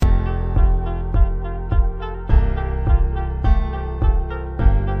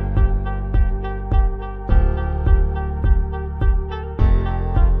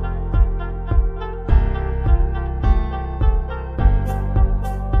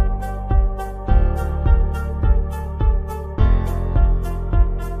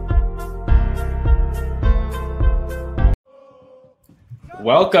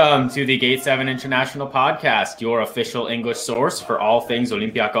Welcome to the Gate 7 International Podcast, your official English source for all things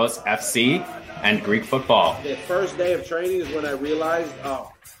Olympiacos FC and Greek football. The first day of training is when I realized,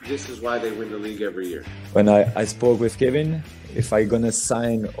 this is why they win the league every year. When I spoke with Kevin, if I gonna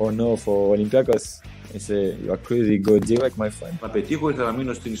sign or no for Olympiacos, he said, "You are crazy, go direct, my friend." Να πετύχω, ήθελα να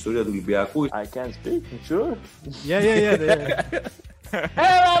μείνω στην ιστορία του Ολυμπιακού. I can't speak, sure. Yeah.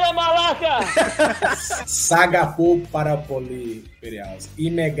 Έλα μαλάκα! Σ' αγαπώ πάρα πολύ, Πειραιάς.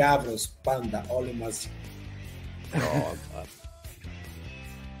 Είμαι Γάβρος πάντα, όλοι μαζί.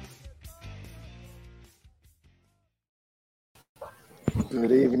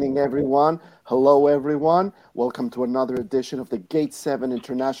 Good evening, everyone. Hello, everyone. Welcome to another edition of the Gate 7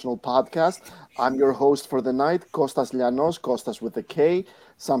 International Podcast. I'm your host for the night, Kostas Lianos, Kostas with a K.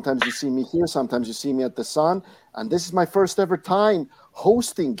 Sometimes you see me here, sometimes you see me at the Sun. And this is my first ever time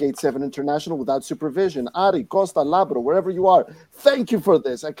hosting Gate 7 International without supervision. Ari, Costa, Labro, wherever you are, thank you for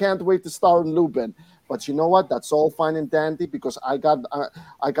this. I can't wait to star in Lubin. But you know what? That's all fine and dandy because I got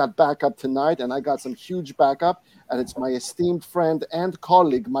backup tonight, and I got some huge backup. And it's my esteemed friend and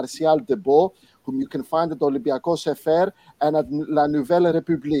colleague, Martial Debo, whom you can find at Olympiacos FR and at La Nouvelle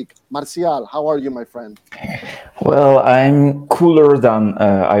République. Martial, how are you, my friend? Well, I'm cooler than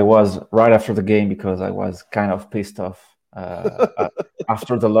I was right after the game because I was kind of pissed off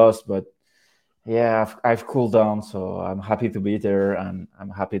after the loss. But yeah, I've cooled down, so I'm happy to be there, and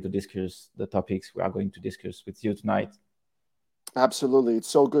I'm happy to discuss the topics we are going to discuss with you tonight. Absolutely.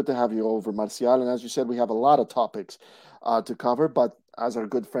 It's so good to have you over, Marcial. And as you said, we have a lot of topics to cover. But as our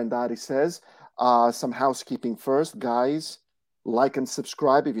good friend Ari says, some housekeeping first. Guys, like and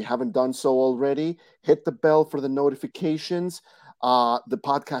subscribe if you haven't done so already. Hit the bell for the notifications. The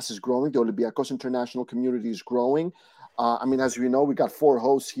podcast is growing. The Olympiacos International community is growing. As you know, we got 4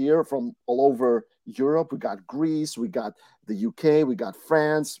 hosts here from all over Europe. We got Greece, we got the UK, we got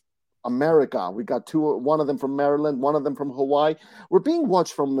France, America. We got 2, one of them from Maryland, one of them from Hawaii. We're being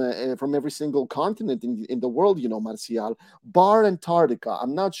watched from every single continent in the world, you know, Marcial, bar Antarctica.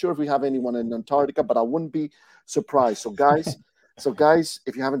 I'm not sure if we have anyone in Antarctica, but I wouldn't be surprised. So guys,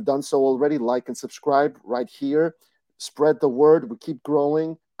 if you haven't done so already, like and subscribe right here. Spread the word. We keep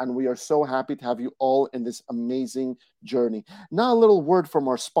growing, and we are so happy to have you all in this amazing journey. Now, a little word from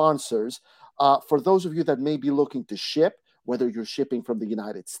our sponsors. For those of you that may be looking to ship, whether you're shipping from the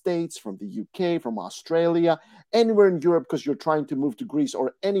United States, from the UK, from Australia, anywhere in Europe because you're trying to move to Greece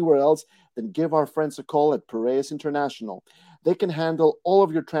or anywhere else, then give our friends a call at Piraeus International. They can handle all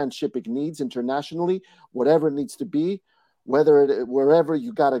of your transshipping needs internationally, whatever it needs to be, wherever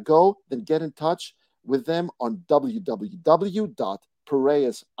you got to go, then get in touch with them on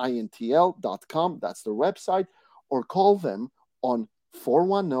www.piraeusintl.com. That's their website, or call them on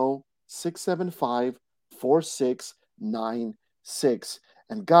 410-675-4696.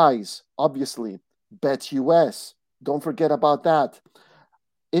 And guys, obviously, BetUS. Don't forget about that.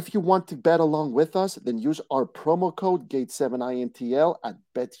 If you want to bet along with us, then use our promo code GATE7INTL at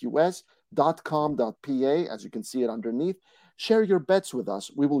betus.com.pa, as you can see it underneath. Share your bets with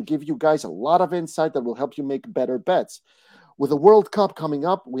us. We will give you guys a lot of insight that will help you make better bets. With the World Cup coming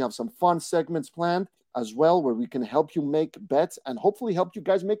up, we have some fun segments planned as well where we can help you make bets and hopefully help you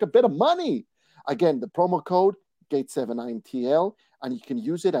guys make a bit of money. Again, the promo code GATE7INTL, and you can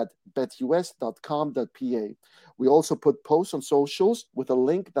use it at betus.com.pa. We also put posts on socials with a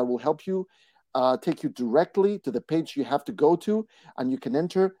link that will help you take you directly to the page you have to go to, and you can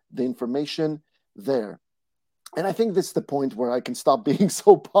enter the information there. And I think this is the point where I can stop being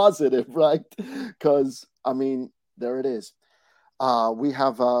so positive, right? Because, there it is. We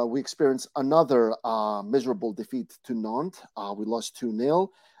experienced another miserable defeat to Nantes. We lost 2-0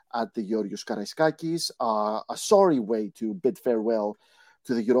 at the Georgios Karaiskakis. A sorry way to bid farewell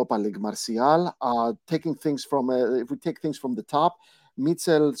to the Europa League, Martial. Taking things from, if we take things from the top,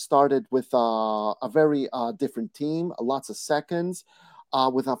 Mitchell started with a very different team, lots of seconds,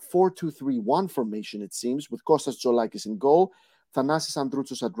 with a 4-2-3-1 formation, it seems, with Kostas Tsolakis in goal, Thanasis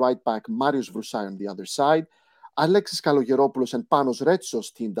Androutsos at right back, Marios Vrousai on the other side, Alexis Kalogeropoulos and Panos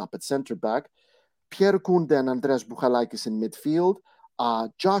Retsos teamed up at center back, Pierre Kounde and Andreas Bouchalakis in midfield,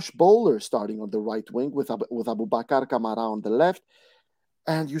 Josh Bowler starting on the right wing with Aboubakar Kamara on the left,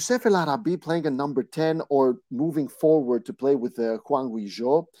 and Youssef El Arabi playing a number 10 or moving forward to play with Juan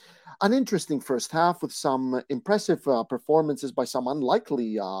Guijo. An interesting first half with some impressive performances by some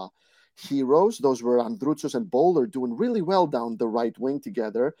unlikely heroes. Those were Androutsos and Bowler doing really well down the right wing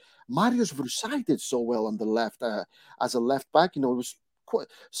together. Marios Vrousai did so well on the left as a left back. It was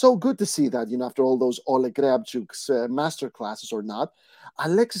so good to see that, after all those Oleg Reabchuk's master classes or not.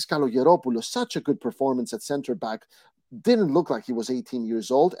 Alexis Kalogeropoulos, such a good performance at center back, didn't look like he was 18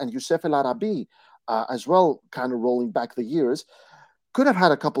 years old. And Youssef El Arabi, as well, kind of rolling back the years, could have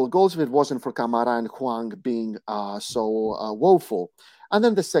had a couple of goals if it wasn't for Camara and Huang being so woeful. And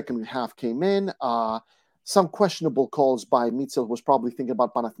then the second half came in. Some questionable calls by Mitchell, was probably thinking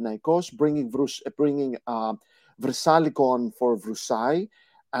about Panathinaikos, bringing Vrsaljko on for Vrusai,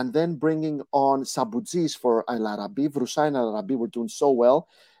 and then bringing on Saboudzis for El Arabi. Vrusai and El Arabi were doing so well.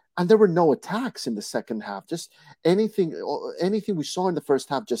 And there were no attacks in the second half. Just anything we saw in the first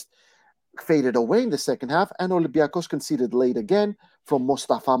half just faded away in the second half. And Olympiacos conceded late again from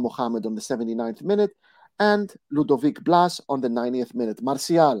Mostafa Mohamed on the 79th minute and Ludovic Blas on the 90th minute.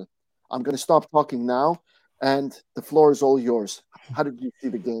 Martial, I'm going to stop talking now, and the floor is all yours. How did you see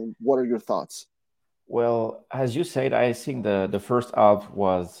the game? What are your thoughts? Well, as you said, I think the first half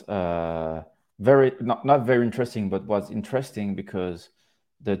was very not very interesting, but was interesting because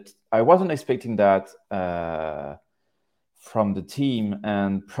I wasn't expecting that from the team,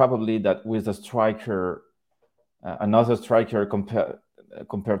 and probably that with a striker, another striker compared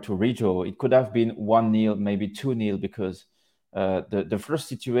to Rijo, it could have been 1-0, maybe 2-0, because the first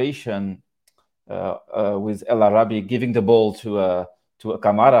situation with El Arabi giving the ball to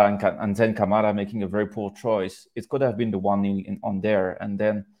Camara and then Camara making a very poor choice, it could have been the 1-0 on there. And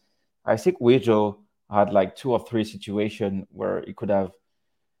then I think Rijo had like 2 or 3 situations where he could have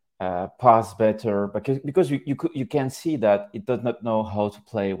pass better, because you can see that it does not know how to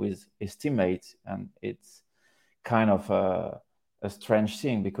play with his teammates, and it's kind of a strange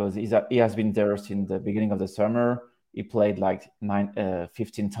thing because he has been there since the beginning of the summer. He played like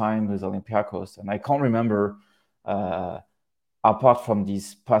 15 times with Olympiacos, and I can't remember apart from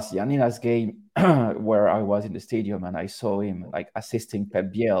this past Yanina's game where I was in the stadium and I saw him like assisting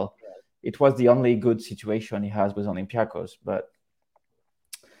Pep Biel. It was the only good situation he has with Olympiacos, but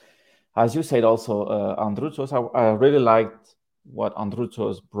as you said, also Androutsos, I really liked what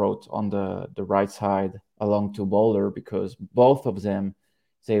Androutsos brought on the right side along to Bowler, because both of them,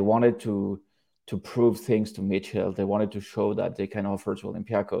 they wanted to prove things to Mitchell. They wanted to show that they can offer to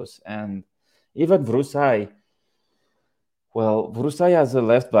Olympiacos. And even Vrusai, well, Vrusai as a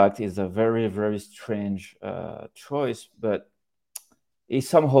left back is a very, very strange choice, but he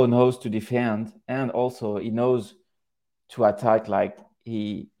somehow knows to defend, and also he knows to attack. Like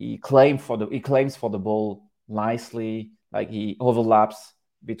he claims for the ball nicely, like he overlaps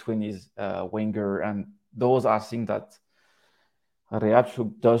between his winger, and those are things that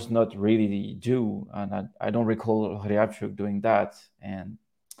Hryabchuk does not really do, and I don't recall Hryabchuk doing that. And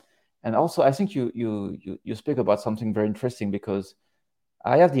also I think you speak about something very interesting, because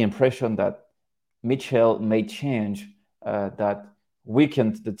I have the impression that Mitchell made change that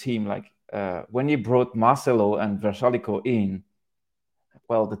weakened the team. Like when he brought Marcelo and Vrsaljko in,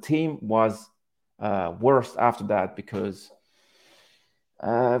 well, the team was worse after that, because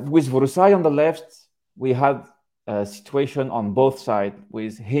with Vrusai on the left, we had a situation on both sides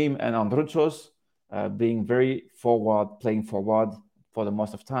with him and Androutsos being very forward, playing forward for the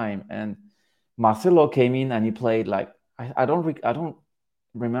most of time. And Marcelo came in and he played like, I don't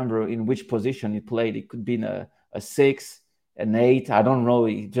remember in which position he played. It could be a 6, an 8. I don't know.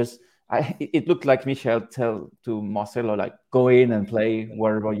 It looked like Michel tell to Marcelo, like, go in and play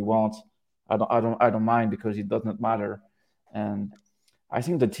wherever you want. I don't mind, because it does not matter. And I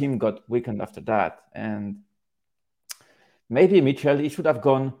think the team got weakened after that. And maybe Michel, he should have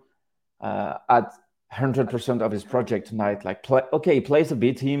gone at 100% of his project tonight. Like, he plays the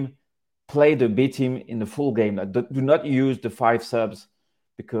B team, play the B team in the full game. Do not use the 5 subs,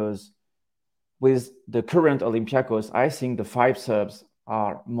 because with the current Olympiacos, I think the 5 subs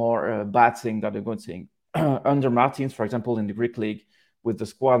are more a bad thing than a good thing. Under Martins, for example, in the Greek league, with the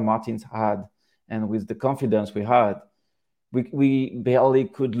squad Martins had, and with the confidence we had, we barely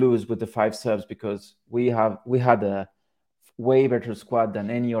could lose with the 5 subs, because we had a way better squad than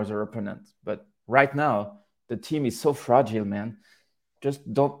any other opponent. But right now, the team is so fragile, man.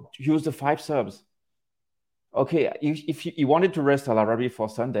 Just don't use the 5 subs. Okay, if you wanted to rest El Arabi for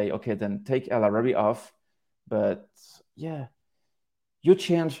Sunday, okay, then take El Arabi off. But yeah, you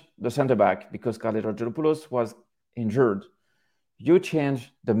change the center back because Kalogeropoulos was injured. You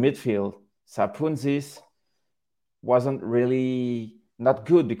change the midfield. Sapountzis wasn't really not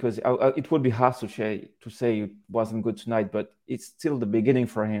good, because it would be hard to say it wasn't good tonight, but it's still the beginning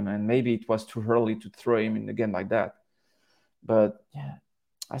for him, and maybe it was too early to throw him in again like that. But yeah,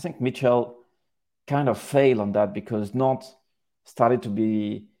 I think Mitchell kind of failed on that, because Nantes started to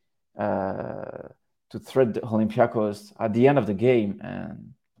be to threat the Olympiacos at the end of the game,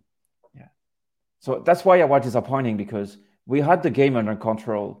 and yeah, so that's why I was disappointing, because we had the game under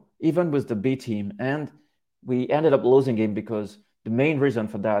control, even with the B team, and we ended up losing him because the main reason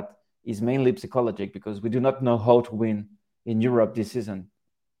for that is mainly psychological, because we do not know how to win in Europe this season.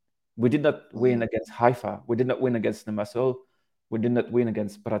 We did not win against Haifa. We did not win against Limassol. We did not win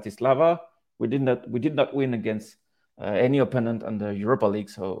against Bratislava. We did not win against any opponent on the Europa League.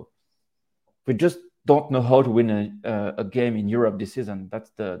 So we just don't know how to win a game in Europe this season.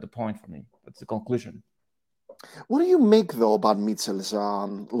 That's the point for me. That's the conclusion. What do you make, though, about Mitchell's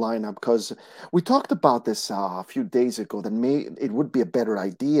lineup? Because we talked about this a few days ago, that it would be a better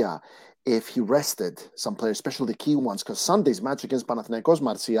idea if he rested some players, especially the key ones, because Sunday's match against Panathinaikos,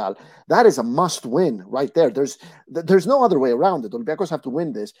 Martial, that is a must-win right there. There's no other way around it. Olympiacos have to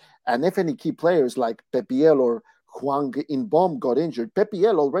win this. And if any key players like Pepiel or Hwang In-beom got injured,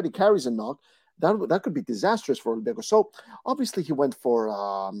 Pepiel already carries a knock. That could be disastrous for Olympiacos. So obviously he went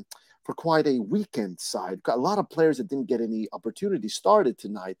for quite a weekend side. Got a lot of players that didn't get any opportunity started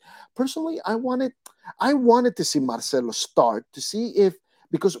tonight. Personally, I wanted to see Marcelo start to see if,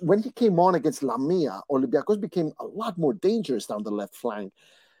 because when he came on against Lamia, Olympiacos became a lot more dangerous down the left flank.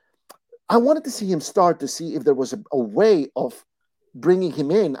 I wanted to see him start to see if there was a way of bringing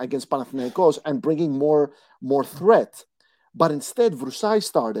him in against Panathinaikos and bringing more threat. But instead, Vrusai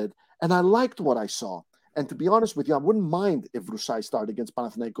started, and I liked what I saw. And to be honest with you, I wouldn't mind if Vrusai started against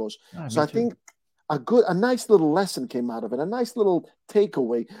Panathinaikos. So I think a nice little lesson came out of it, a nice little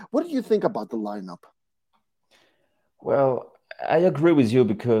takeaway. What do you think about the lineup? Well, I agree with you,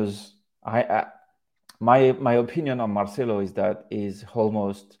 because my opinion on Marcelo is that is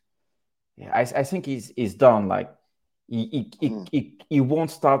almost, I think he's done. Like he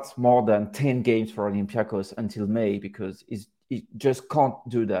won't start more than 10 games for Olympiacos until May, because he just can't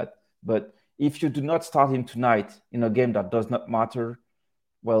do that. But if you do not start him tonight in a game that does not matter,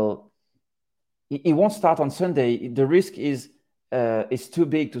 well, he won't start on Sunday. The risk is too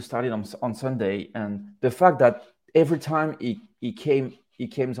big to start it on Sunday, and the fact that every time he came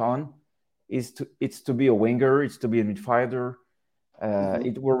on it's to be a winger, it's to be a midfielder.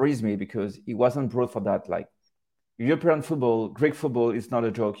 It worries me, because he wasn't brought for that. Like, European football, Greek football is not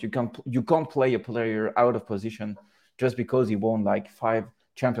a joke. You can't play a player out of position just because he won like 5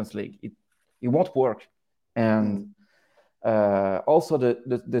 Champions League. It won't work. And also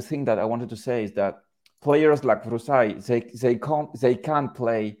the thing that I wanted to say is that players like Vrusai, they can't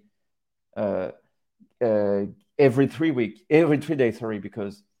play every 3 days,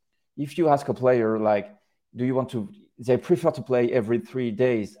 because if you ask a player, like, they prefer to play every 3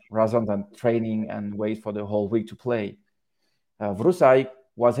 days rather than training and wait for the whole week to play. Vrusai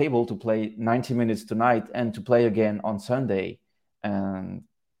was able to play 90 minutes tonight and to play again on Sunday. And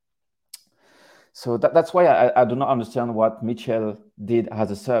so that's why I do not understand what Mitchell did as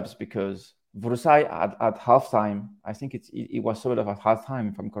a subs, because Vrusai at halftime, I think it was sort of at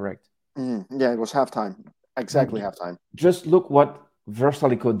halftime, if I'm correct. Yeah, it was halftime. Exactly halftime. Just look what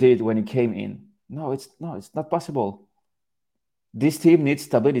Versalico did when he came in. No, it's not possible. This team needs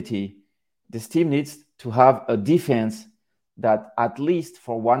stability. This team needs to have a defense that at least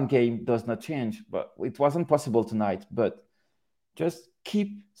for one game does not change. But it wasn't possible tonight. But just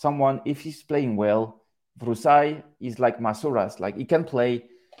keep someone, if he's playing well. Vrusai is like Masouras. Like, he can play.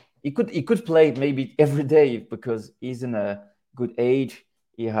 He could play maybe every day, because he's in a good age.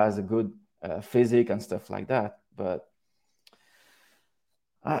 He has a good physique and stuff like that. But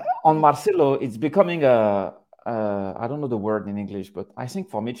on Marcelo, it's becoming I don't know the word in English, but I think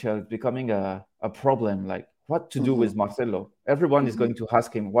for Mitchell, it's becoming a problem. Like, what to do with Marcelo? Everyone is going to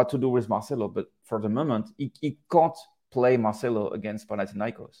ask him what to do with Marcelo, but for the moment, he can't play Marcelo against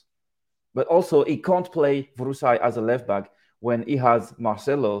Panathinaikos. But also, he can't play Vrusai as a left back when he has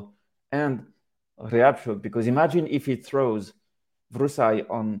Marcelo and Reabciuk, because imagine if he throws Vrusai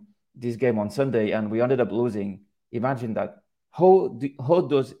on this game on Sunday and we ended up losing. Imagine that. How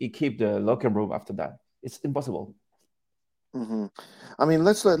does he keep the locker room after that? It's impossible. I mean,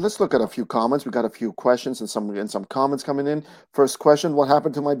 let's look at a few comments. We got a few questions and some comments coming in. First question: what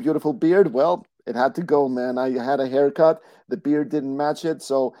happened to my beautiful beard? Well, it had to go, man. I had a haircut. The beard didn't match it,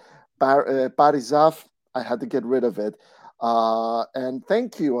 so Parizaf, I had to get rid of it. And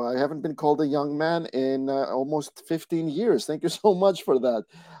thank you. I haven't been called a young man in almost 15 years. Thank you so much for that.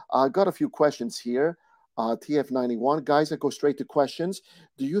 I got a few questions here. TF91, guys, I go straight to questions.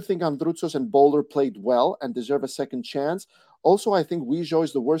 Do you think Androutsos and Bowler played well and deserve a second chance? Also, I think Ouijo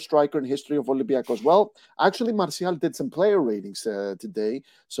is the worst striker in history of Olympiacos. Well, actually, Martial did some player ratings today,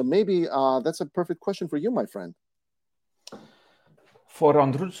 so maybe that's a perfect question for you, my friend. For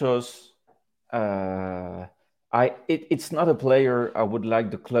Androutsos, it's not a player I would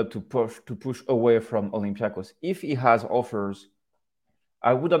like the club to push away from Olympiacos. If he has offers,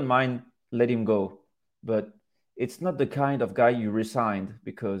 I wouldn't mind letting him go. but it's not the kind of guy you resigned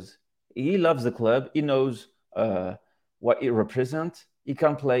because he loves the club. He knows what it represents. He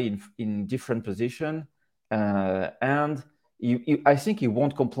can play in different position, and I think he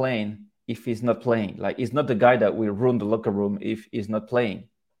won't complain if he's not playing. Like, he's not the guy that will ruin the locker room if he's not playing.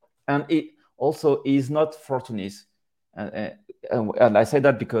 And it also is not Fortunis. And I say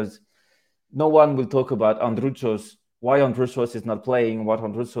that because no one will talk about Androuchos, why Androuchos is not playing, what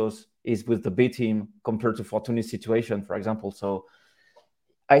Androuchos is with the B team compared to Fortunis' situation, for example. So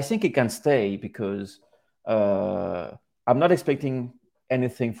I think he can stay because I'm not expecting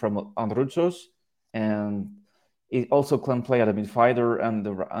anything from Androuchos, and he also can play at a midfielder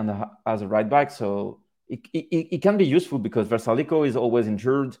and as a right back. So it can be useful because Versalico is always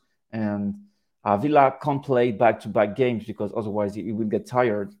injured, and Avila can't play back-to-back games because otherwise he will get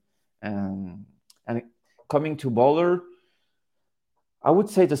tired. And coming to Bowler, I would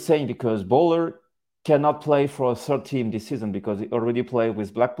say the same because Bowler cannot play for a third team this season because he already played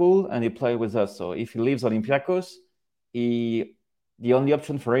with Blackpool and he played with us. So if he leaves Olympiacos, the only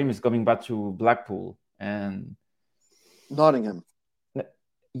option for him is coming back to Blackpool and Nottingham.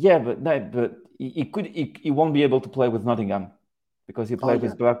 Yeah, but he won't be able to play with Nottingham because he played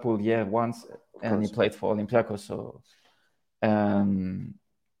with Blackpool once and he played for Olympiacos.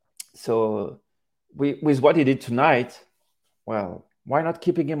 So with what he did tonight, well, why not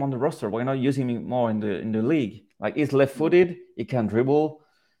keeping him on the roster? Why not using him more in the league? Like, he's left-footed, he can dribble,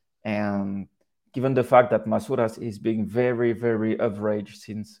 and given the fact that Masouras is being very, very average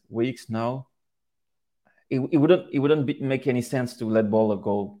since weeks now, it wouldn't make any sense to let Bowler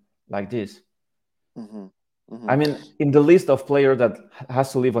go like this. Mm-hmm. Mm-hmm. I mean, in the list of players that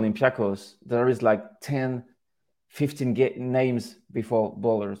has to leave Olympiacos, there is like 10, 15 names before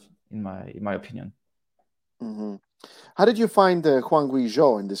Bowlers, in my opinion. Mm-hmm. How did you find Juan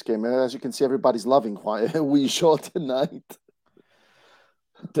Guijo in this game? As you can see, everybody's loving Juan Guijo tonight.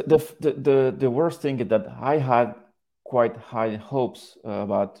 The worst thing is that I had quite high hopes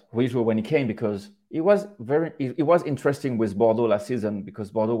about Guijo when he came because it was interesting with Bordeaux last season because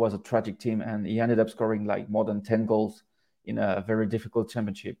Bordeaux was a tragic team and he ended up scoring like more than 10 goals in a very difficult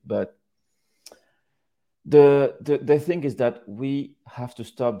championship. But the thing is that we have to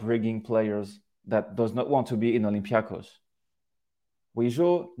stop bringing players that does not want to be in Olympiacos.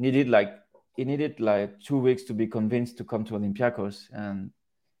 Guijo needed like 2 weeks to be convinced to come to Olympiacos, and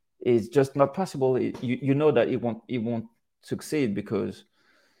it's just not possible. You know that it won't succeed because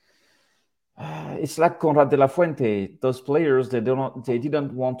it's like Conrad de la Fuente. Those players, they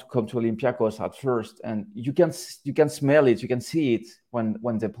didn't want to come to Olympiacos at first, and you can smell it, you can see it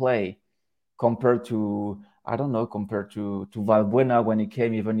when they play. Compared to Valbuena when he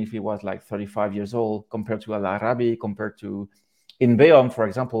came, even if he was like 35 years old, compared to El Arabi, compared to Inbeom, for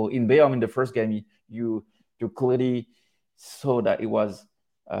example. Inbeom in the first game, you clearly saw that he was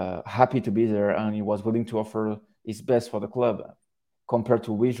happy to be there and he was willing to offer his best for the club compared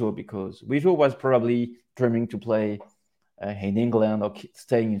to Guijo, because Guijo was probably dreaming to play in England or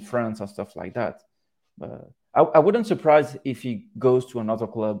staying in France or stuff like that. I wouldn't surprise if he goes to another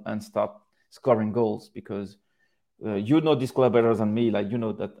club and stop scoring goals because you know this club better than me. Like, you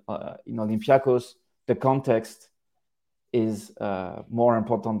know that in Olympiacos, the context is more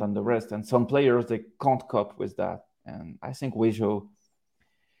important than the rest. And some players, they can't cope with that. And I think Guijo,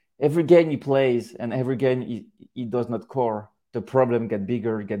 every game he plays and every game he does not score, the problem get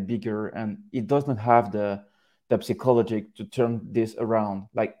bigger, and he does not have the psychology to turn this around.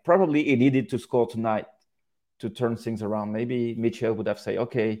 Like, probably he needed to score tonight to turn things around. Maybe Mitchell would have said,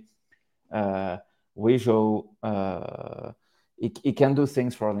 okay, Guijo, he can do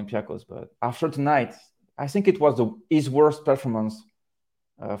things for Olympiacos, but after tonight, I think it was his worst performance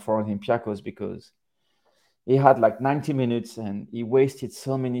for Olympiacos because he had like 90 minutes and he wasted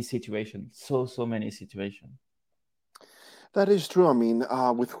so many situations, so many situations. That is true. I mean,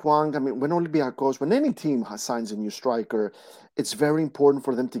 with Juan, when Olympiacos, when any team signs a new striker, it's very important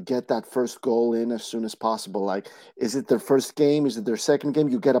for them to get that first goal in as soon as possible. Like, is it their first game? Is it their second game?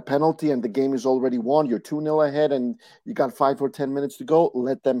 You get a penalty and the game is already won. You're 2-0 ahead and you got 5 or 10 minutes to go.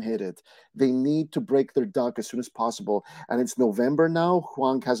 Let them hit it. They need to break their duck as soon as possible. And it's November now.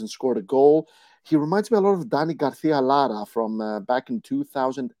 Juan hasn't scored a goal. He reminds me a lot of Dani Garcia Lara from back in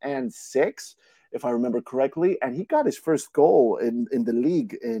 2006. If I remember correctly, and he got his first goal in the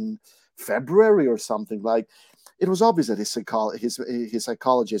league in February or something. Like, it was obvious that his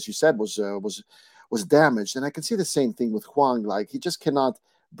psychology, as you said, was damaged. And I can see the same thing with Juan. Like, he just cannot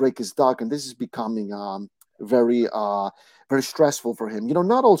break his duck, and this is becoming very very stressful for him.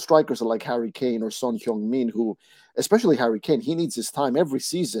 Not all strikers are like Harry Kane or Son Heung-min, who, especially Harry Kane, he needs his time every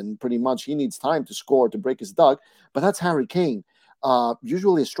season. Pretty much, he needs time to score, to break his duck. But that's Harry Kane.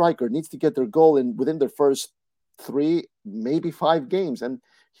 Usually, a striker needs to get their goal within their first 3, maybe 5 games, and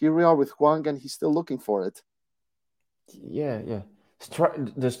here we are with Hwang, and he's still looking for it. Yeah.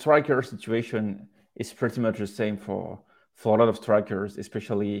 The striker situation is pretty much the same for a lot of strikers,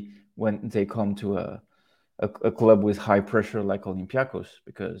 especially when they come to a club with high pressure like Olympiacos,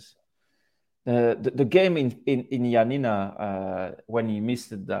 because the game in Yanina, when he missed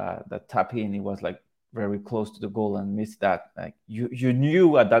the tap in, he was like very close to the goal and missed that. Like you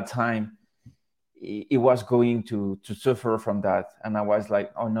knew at that time he was going to suffer from that, and I was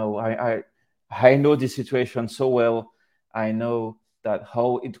like, oh no, I know this situation so well. I know that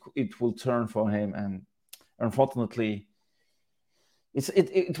how it will turn for him, and unfortunately,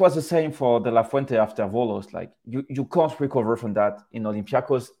 it was the same for De La Fuente after Volos. Like you can't recover from that in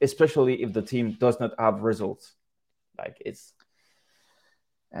Olympiacos, especially if the team does not have results. Like it's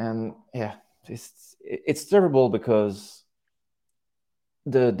terrible because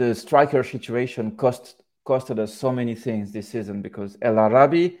the striker situation costed us so many things this season, because El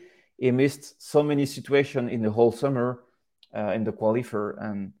Arabi, he missed so many situations in the whole summer in the qualifier,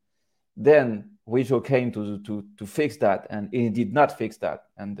 and then Wijo came to fix that, and he did not fix that.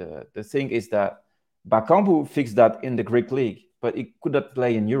 And the thing is that Bakambu fixed that in the Greek league, but he could not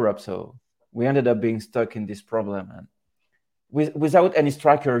play in Europe, so we ended up being stuck in this problem. And without any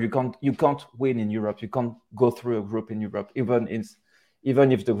striker, you can't win in Europe. You can't go through a group in Europe, even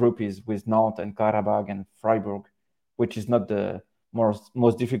if the group is with Nantes and Karabakh and Freiburg, which is not the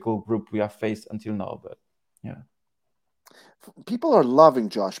most difficult group we have faced until now. But yeah. People are loving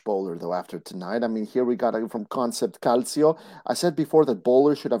Josh Bowler, though, after tonight. I mean, here we got from Concept Calcio. I said before that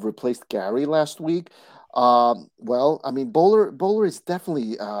Bowler should have replaced Gary last week. Well, I mean, Bowler is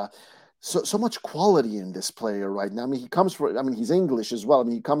definitely so much quality in this player right now. I mean, he's English as well. I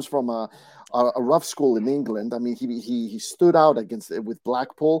mean, he comes from a rough school in England. I mean, he stood out with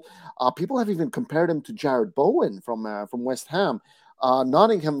Blackpool. People have even compared him to Jared Bowen from West Ham.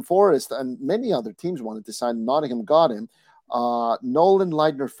 Nottingham Forest and many other teams wanted to sign. Nottingham got him. Nolan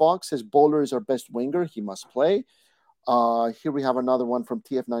Leidner-Fox says Bowler is our best winger. He must play. Here we have another one from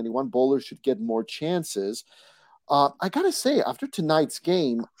TF91. Bowler should get more chances. I got to say, after tonight's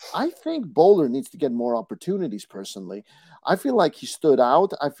game, I think Bowler needs to get more opportunities, personally. I feel like he stood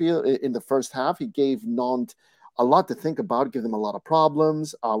out. I feel in the first half, he gave Nantes a lot to think about, gave them a lot of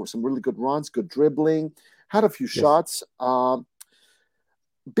problems, with some really good runs, good dribbling, had a few shots.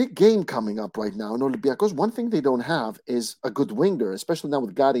 Big game coming up right now in Olympiacos. One thing they don't have is a good winger, especially now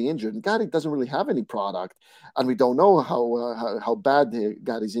with Gatti injured. And Gatti doesn't really have any product, and we don't know how bad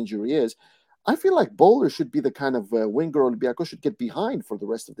Gatti's injury is. I feel like Bowler should be the kind of winger Olympiacos should get behind for the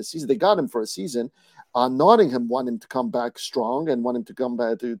rest of the season. They got him for a season. Nottingham want him to come back strong and want him to come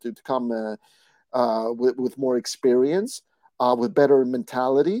back to come with more experience, with better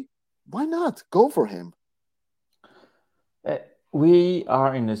mentality. Why not go for him? We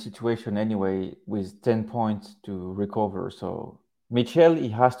are in a situation anyway with 10 points to recover. So Michel, he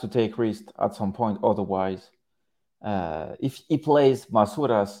has to take risk at some point. Otherwise, if he plays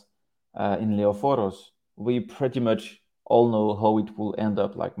Masouras in Leoforos, we pretty much all know how it will end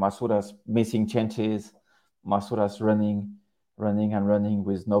up. Like Masouras missing chances, Masouras running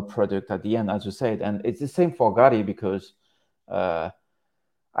with no product at the end, as you said. And it's the same for Gatti, because I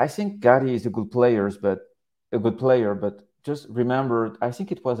think Gatti is a good player, but just remember, I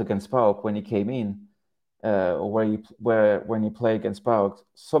think it was against PAOK when he came in, when he played against PAOK.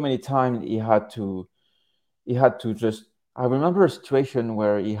 So many times he had to just. I remember a situation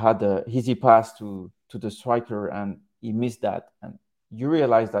where he had an easy pass to the striker and he missed that, and you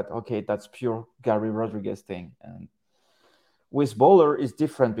realize that okay, that's pure Gary Rodriguez thing. And with Bowler is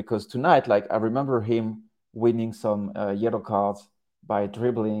different, because tonight, like I remember him winning some yellow cards by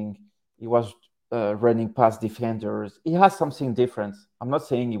dribbling. He was running past defenders. He has something different. I'm not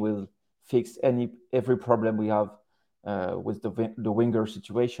saying he will fix every problem we have with the winger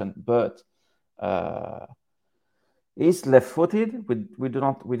situation, but he's left-footed. We do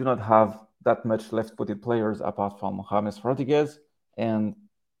not have that much left-footed players apart from James Rodriguez, and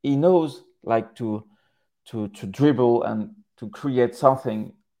he knows like to dribble and to create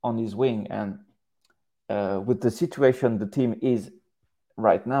something on his wing. And with the situation the team is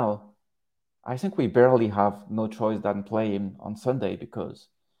right now, I think we barely have no choice than play him on Sunday, because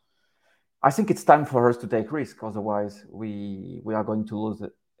I think it's time for us to take risk. Otherwise, we are going to lose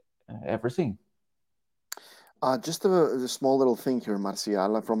everything. Just a small little thing here,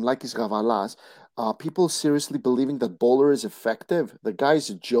 Marcial, from Lakis Gavalas. People seriously believing that Bowler is effective. The guy's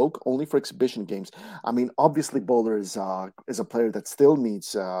a joke only for exhibition games. I mean, obviously, Bowler is a player that still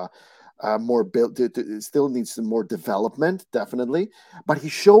needs more build, still needs some more development, definitely. But he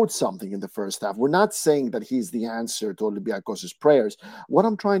showed something in the first half. We're not saying that he's the answer to Olympiacos' prayers. What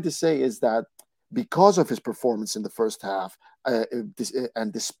I'm trying to say is that because of his performance in the first half, and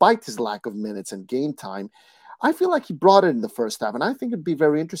despite his lack of minutes and game time, I feel like he brought it in the first half, and I think it'd be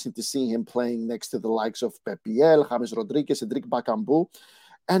very interesting to see him playing next to the likes of Pepiel, James Rodriguez, Cedric Bakambu.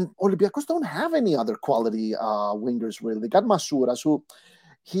 And Olympiacos don't have any other quality wingers, really. They got Masouras, who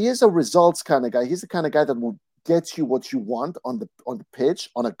he is a results kind of guy. He's the kind of guy that will get you what you want on the pitch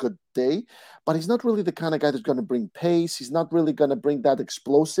on a good day, but he's not really the kind of guy that's going to bring pace. He's not really going to bring that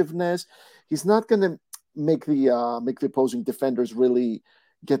explosiveness. He's not going to make the opposing defenders really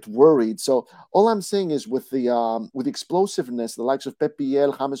get worried. So all I'm saying is with the explosiveness the likes of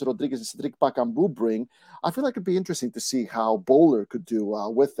Pepiel, James Rodriguez, and Cedric Bakambu bring, I feel like it'd be interesting to see how Bowler could do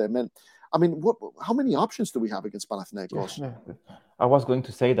with them. And I mean, how many options do we have against Panathinaikos? Yeah. I was going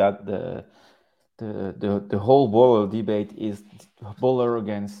to say that the whole Bowler debate is Bowler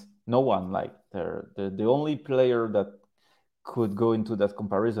against no one. Like the only player that could go into that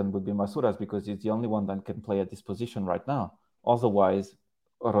comparison would be Masouras, because he's the only one that can play at this position right now. Otherwise,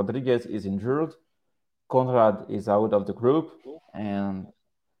 Rodriguez is injured, Conrad is out of the group, and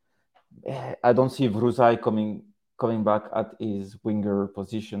I don't see Vruzai coming back at his winger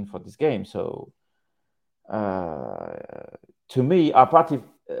position for this game. So to me, apart if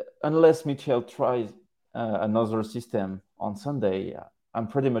unless Mitchell tries another system on Sunday, I'm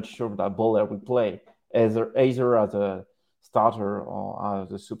pretty much sure that Bowler will play either as a starter or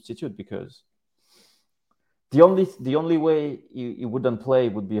as a substitute, because the only way he wouldn't play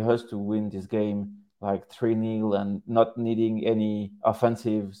would be us to win this game like 3-0 and not needing any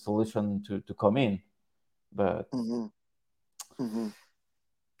offensive solution to come in. But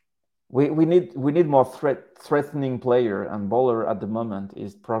we need more threatening player, and Bowler at the moment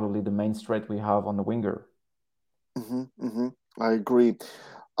is probably the main threat we have on the winger. I agree.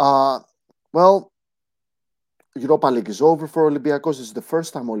 Well, Europa League is over for Olympiacos. It's the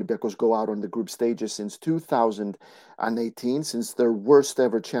first time Olympiacos go out on the group stages since 2018, since their worst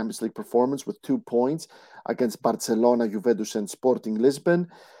ever Champions League performance with 2 points against Barcelona, Juventus, and Sporting Lisbon.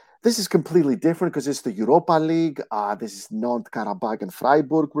 This is completely different because it's the Europa League. This is Nantes, Karabakh, and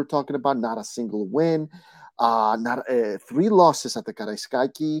Freiburg we're talking about. Not a single win. Not 3 losses at the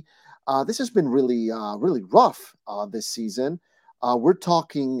Karaiskaki. This has been really rough this season. We're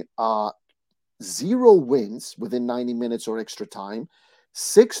talking 0 wins within 90 minutes or extra time,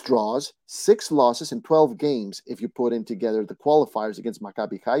 6 draws, 6 losses in 12 games if you put in together the qualifiers against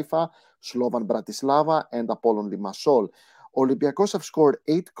Maccabi Haifa, Slovan Bratislava, and Apollon Limassol. Olympiacos have scored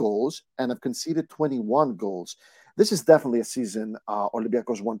 8 goals and have conceded 21 goals. This is definitely a season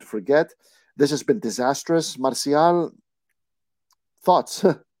Olympiacos want to forget. This has been disastrous. Marcial, thoughts?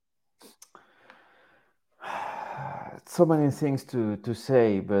 So many things to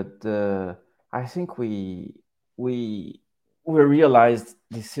say, but I think we realized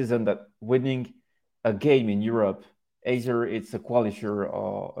this season that winning a game in Europe, either it's a qualifier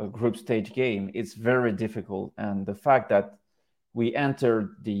or a group stage game, it's very difficult. And the fact that we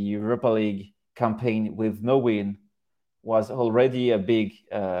entered the Europa League campaign with no win was already a big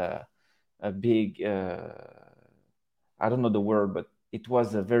I don't know the word, but it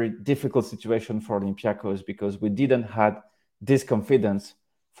was a very difficult situation for Olympiacos because we didn't have this confidence.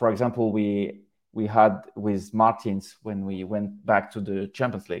 For example, we had with Martins when we went back to the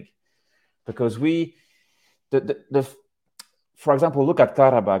Champions League, because for example, look at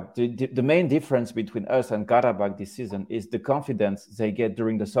Karabakh. The main difference between us and Karabakh this season is the confidence they get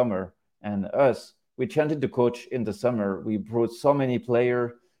during the summer. And us, we changed the coach in the summer. We brought so many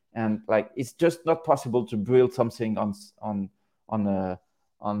players, and like it's just not possible to build something on a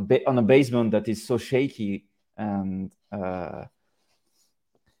basement that is so shaky. And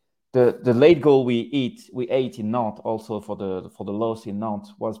the late goal we ate in Nantes also for the loss in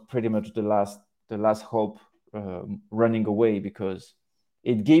Nantes was pretty much the last hope running away, because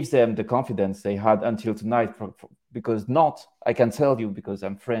it gives them the confidence they had until tonight. Because Nantes, I can tell you, because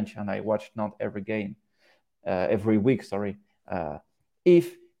I'm French and I watch Nantes every week.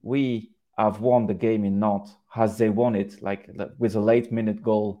 If we have won the game in Nantes as they won it, like with a late minute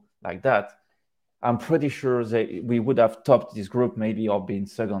goal like that, I'm pretty sure we would have topped this group maybe, or been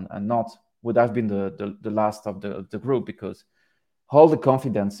second, and Nantes would have been the last of the group, because all the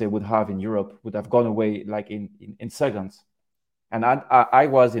confidence they would have in Europe would have gone away like in seconds. And I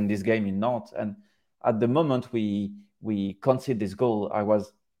was in this game in Nantes, and at the moment we conceded this goal, I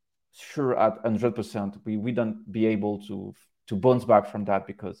was sure at 100% we wouldn't be able to bounce back from that,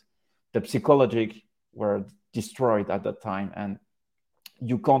 because the psychologic were destroyed at that time, and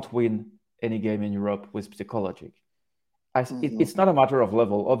you can't win any game in Europe with psychologic. It's not a matter of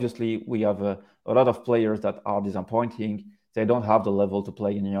level. Obviously, we have a lot of players that are disappointing. They don't have the level to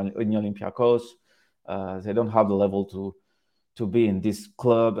play in Olympiacos. They don't have the level to be in this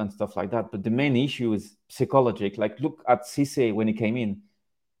club and stuff like that. But the main issue is psychological. Like, look at Cisse when he came in.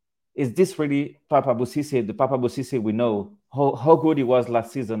 Is this really Papa Boussissé, the Papa Boussissé we know? How good he was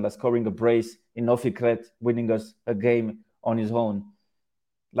last season, like scoring a brace in Nofikret, winning us a game on his own.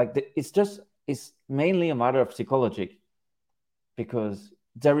 Like, it's mainly a matter of psychology, because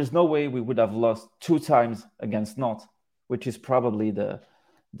there is no way we would have lost 2 times against Nantes, which is probably the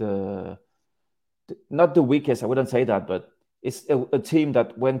not the weakest, I wouldn't say that, but it's a team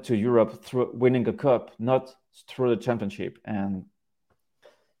that went to Europe through winning a cup, not through the championship.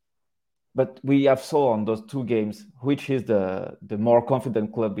 But we have saw on those 2 games which is the more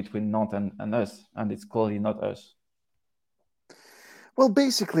confident club between Nantes and us, and it's clearly not us. Well,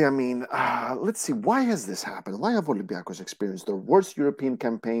 basically, I mean, let's see. Why has this happened? Why have Olympiacos experienced their worst European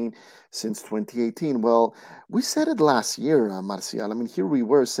campaign since 2018? Well, we said it last year, Marcial. I mean, here we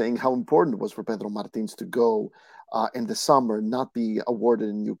were saying how important it was for Pedro Martins to go in the summer, not be awarded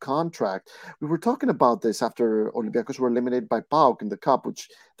a new contract. We were talking about this after Olympiacos were eliminated by PAOK in the Cup, which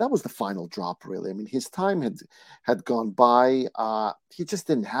that was the final drop, really. I mean, his time had gone by. He just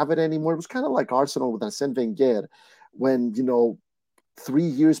didn't have it anymore. It was kind of like Arsenal with Arsène Wenger, when, 3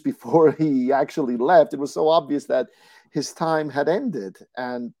 years before he actually left, it was so obvious that his time had ended.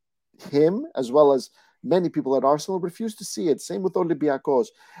 And him, as well as many people at Arsenal, refused to see it. Same with Olympiacos.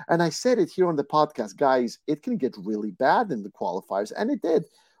 And I said it here on the podcast, guys, it can get really bad in the qualifiers. And it did.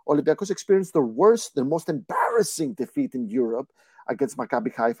 Olympiacos experienced their most embarrassing defeat in Europe against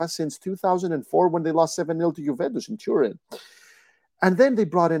Maccabi Haifa since 2004, when they lost 7-0 to Juventus in Turin. And then they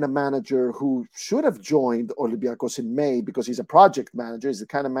brought in a manager who should have joined Olympiacos in May, because he's a project manager. He's the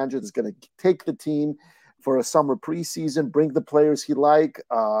kind of manager that's going to take the team for a summer preseason, bring the players he likes,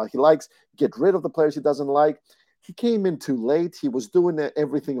 get rid of the players he doesn't like. He came in too late. He was doing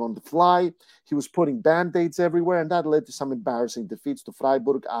everything on the fly. He was putting Band-Aids everywhere, and that led to some embarrassing defeats to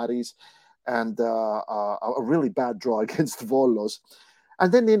Freiburg, Aris, and a really bad draw against Volos.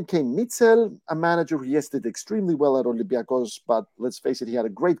 And then in came Mitchell, a manager who, yes, did extremely well at Olympiacos, but let's face it, he had a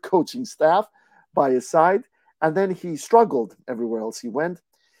great coaching staff by his side. And then he struggled everywhere else he went.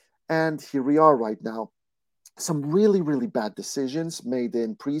 And here we are right now. Some really, really bad decisions made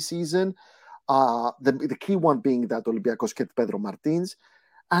in preseason. The key one being that Olympiacos kept Pedro Martins.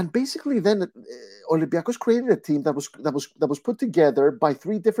 And basically then Olympiacos created a team that was put together by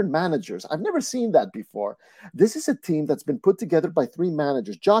 3 different managers. I've never seen that before. This is a team that's been put together by 3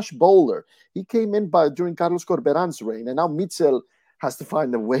 managers. Josh Bowler, he came in during Carlos Corberan's reign, and now Mitchell has to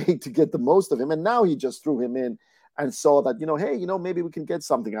find a way to get the most of him. And now he just threw him in and saw that, hey, maybe we can get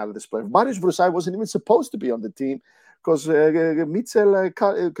something out of this player. Marius Vrusai wasn't even supposed to be on the team because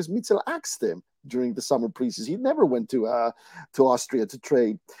Mitchell axed him during the summer preseason. He never went to Austria to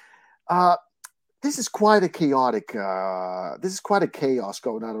trade. This is quite a chaotic. This is quite a chaos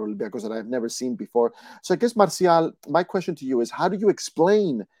going on at Olympiacos that I've never seen before. So I guess, Marcial, my question to you is: how do you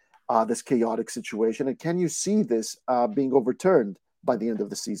explain this chaotic situation, and can you see this being overturned by the end of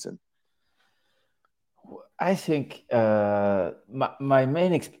the season? I think my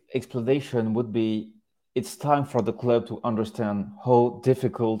main explanation would be, it's time for the club to understand how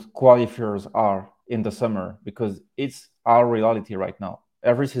difficult qualifiers are in the summer, because it's our reality right now.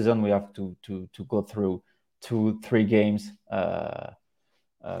 Every season we have to go through 2-3 games,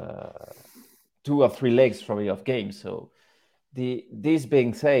 2 or 3 legs probably of games. So this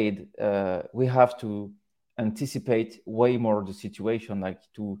being said, we have to anticipate way more the situation, like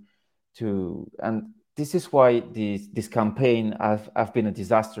and this is why this campaign have been a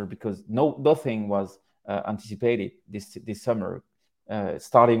disaster, because nothing was anticipated this summer,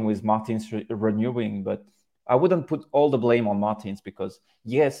 starting with Martins renewing. But I wouldn't put all the blame on Martins, because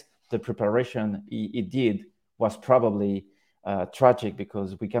yes, the preparation he did was probably tragic,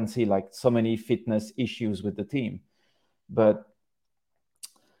 because we can see like so many fitness issues with the team. But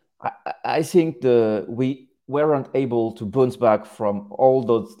I think we weren't able to bounce back from all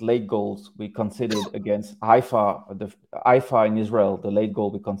those late goals we conceded against Haifa, Haifa in Israel, the late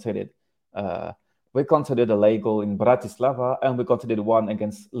goal we conceded. We conceded a late goal in Bratislava, and we conceded one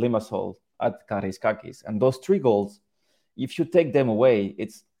against Limassol at Karaiskakis. And those 3 goals, if you take them away,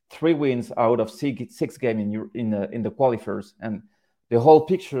 it's 3 wins out of 6 games in the qualifiers. And the whole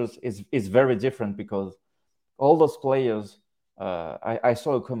picture is very different, because all those players I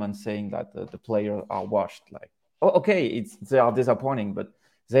saw a comment saying that the players are washed. Like, oh, okay, they are disappointing, but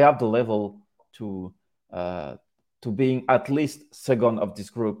they have the level to being at least second of this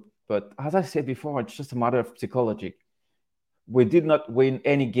group. But as I said before, it's just a matter of psychology. We did not win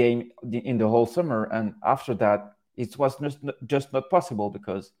any game in the whole summer, and after that, it was just not possible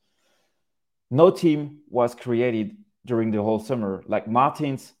because no team was created during the whole summer. Like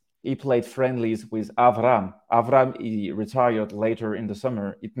Martins, he played friendlies with Avram. Avram, he retired later in the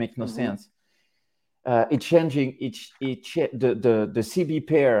summer. It makes no sense. It's changing. The CB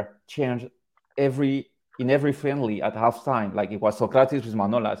pair changed in every friendly at halftime. Like it was Socrates with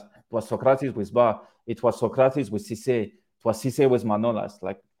Manolas. It was Socrates with Ba. It was Socrates with Cisse. It was Cisse with Manolas.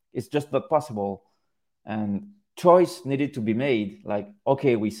 Like it's just not possible. And choice needed to be made. Like,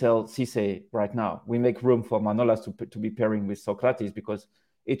 okay, we sell Cisse right now. We make room for Manolas to be pairing with Socrates because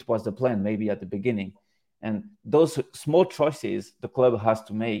it was the plan maybe at the beginning. And those small choices the club has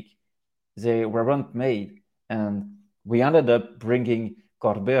to make, they weren't made. And we ended up bringing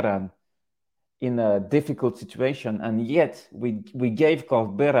Corberan in a difficult situation. And yet we gave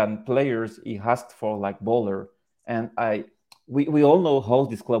Corberan players he asked for, like Bowler. And we all know how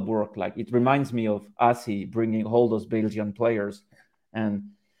this club works. Like it reminds me of Asi bringing all those Belgian players.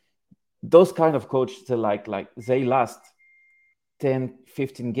 And those kind of coaches, they last 10,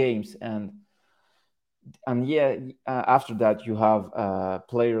 15 games. And after that, you have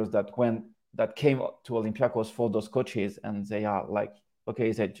players that came to Olympiacos for those coaches, and they are like,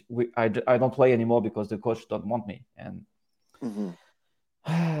 okay, I don't play anymore because the coach don't want me. And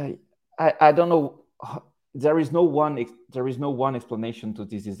I don't know. There is no one explanation to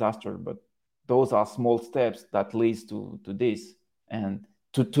this disaster, but those are small steps that leads to this. And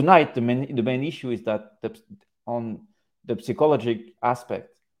tonight, the main issue is that on the psychological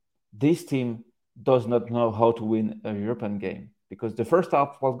aspect, this team does not know how to win a European game because the first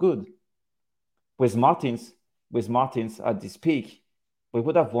half was good. With Martins at this peak, we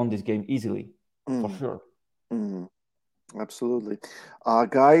would have won this game easily, for sure. Absolutely.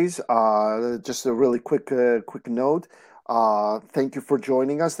 Guys, just a really quick note. Thank you for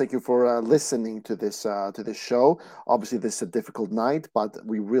joining us. Thank you for listening to this show. Obviously, this is a difficult night, but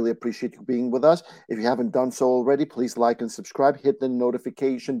we really appreciate you being with us. If you haven't done so already, please like and subscribe. Hit the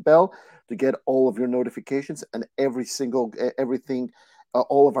notification bell to get all of your notifications and everything,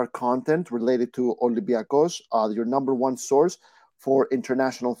 all of our content related to Olympiacos, your number one source for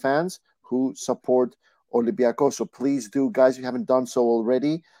international fans who support Olympiacos. So please do, guys, if you haven't done so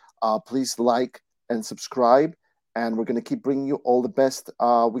already, please like and subscribe. And we're going to keep bringing you all the best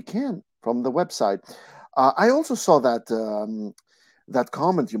we can from the website. I also saw that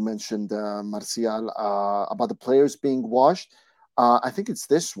comment you mentioned, Marcial, about the players being washed. I think it's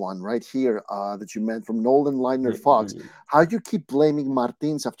this one right here that you meant from Nolan Liner Fox. How you keep blaming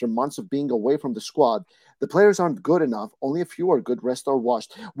Martins after months of being away from the squad? The players aren't good enough. Only a few are good. Rest are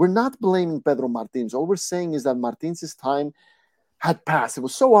washed. We're not blaming Pedro Martins. All we're saying is that Martins' time had passed. It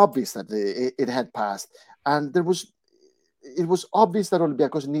was so obvious that it had passed. And it was obvious that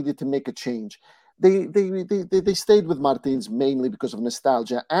Olympiacos needed to make a change. They stayed with Martins mainly because of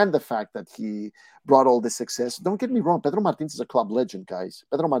nostalgia and the fact that he brought all this success. Don't get me wrong, Pedro Martins is a club legend, guys.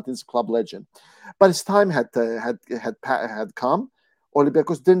 Pedro Martins is a club legend, but his time had come.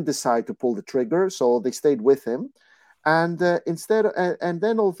 Olympiacos didn't decide to pull the trigger, so they stayed with him. And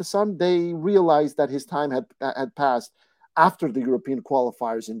then all of a sudden they realized that his time had passed after the European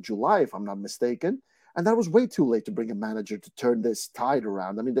qualifiers in July, if I'm not mistaken. And that was way too late to bring a manager to turn this tide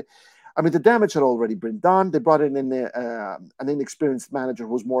around. I mean, the damage had already been done. They brought in an inexperienced manager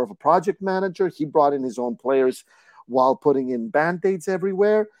who was more of a project manager. He brought in his own players while putting in Band-Aids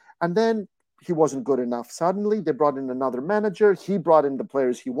everywhere. And then he wasn't good enough. Suddenly, they brought in another manager. He brought in the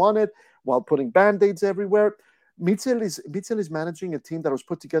players he wanted while putting Band-Aids everywhere. Mitchell is managing a team that was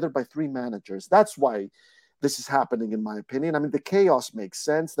put together by 3 managers. That's why this is happening, in my opinion. I mean, the chaos makes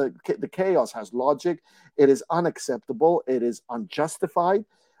sense. The chaos has logic. It is unacceptable. It is unjustified.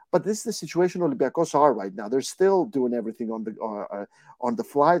 But this is the situation Olympiacos are right now. They're still doing everything on the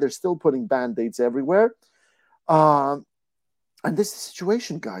fly. They're still putting Band-Aids everywhere. And this is the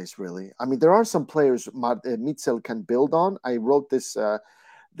situation, guys, really. I mean, there are some players Mitchell can build on. I wrote this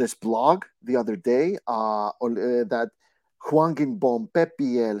blog the other day that Juan Ginbom, Pep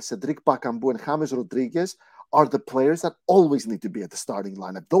Biel, Cedric Bakambu, and James Rodriguez are the players that always need to be at the starting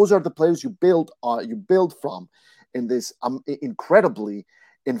lineup. Those are the players you build from in this incredibly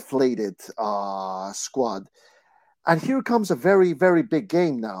inflated squad. And here comes a very, very big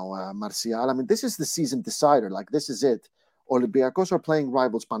game now, Marcial. I mean, this is the season decider. Like, this is it. Olympiacos are playing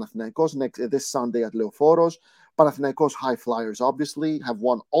rivals Panathinaikos this Sunday at Leoforos. Panathinaikos high flyers, obviously, have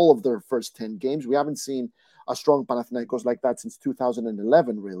won all of their first 10 games. We haven't seen a strong Panathinaikos like that since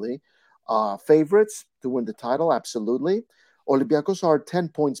 2011, really. Favorites to win the title, absolutely. Olympiacos are 10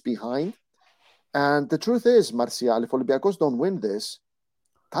 points behind. And the truth is, Marcial, if Olympiacos don't win this,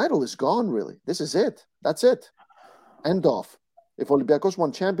 title is gone, really. This is it. That's it. End off. If Olympiacos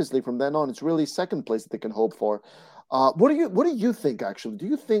won Champions League from then on, it's really second place that they can hope for. What do you think, actually? Do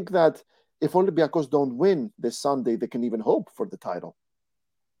you think that if Olympiacos don't win this Sunday, they can even hope for the title?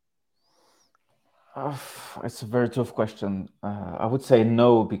 It's a very tough question. I would say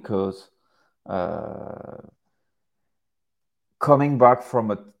no, because coming back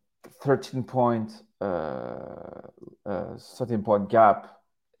from a 13-point gap,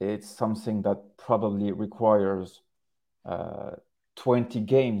 it's something that probably requires 20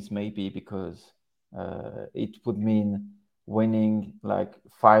 games, maybe, because it would mean winning like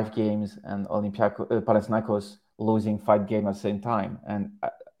 5 games and Panathinaikos losing 5 games at the same time. And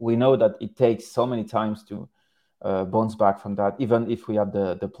we know that it takes so many times to bounce back from that, even if we have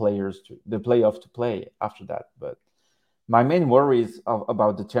the playoff to play after that. But my main worries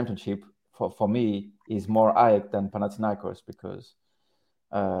about the championship for me is more AEK than Panathinaikos, because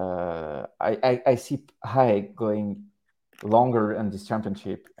I see AEK going longer in this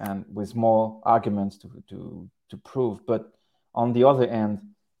championship and with more arguments to prove. But on the other end,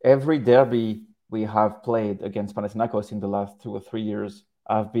 every derby we have played against Panathinaikos in the last 2 or 3 years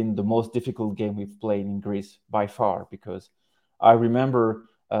have been the most difficult game we've played in Greece by far, because I remember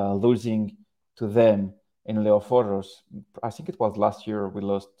losing to them in Leoforos. I think it was last year we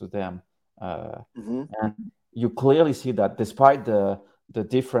lost to them. And you clearly see that despite the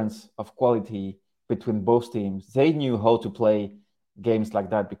difference of quality between both teams, they knew how to play games like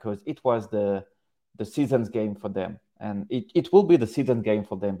that, because it was the season's game for them. And it will be the season game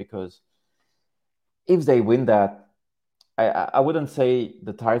for them, because if they win that, I wouldn't say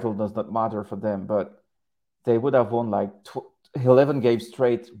the title does not matter for them, but they would have won like 11 games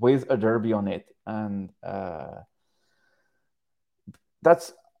straight with a derby on it. And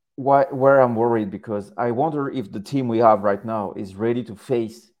that's where I'm worried, because I wonder if the team we have right now is ready to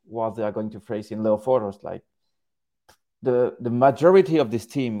face what they are going to face in Leoforos. Like the majority of this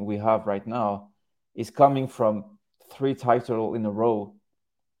team we have right now is coming from 3 titles in a row,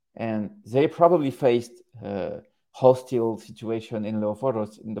 and they probably faced hostile situation in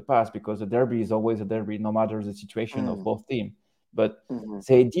Leoforos in the past, because the derby is always a derby, no matter the situation of both teams. But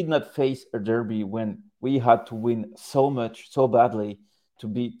they did not face a derby when we had to win so much, so badly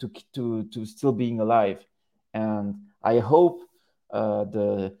to still being alive. And I hope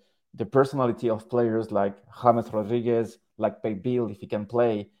the personality of players like James Rodriguez, like Paybil, if he can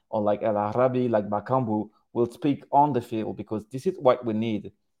play, or like El Arabi, like Bakambu, will speak on the field, because this is what we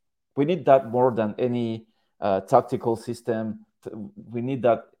need. We need that more than any tactical system. We need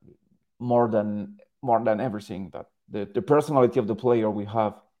that more than everything. That the personality of the player we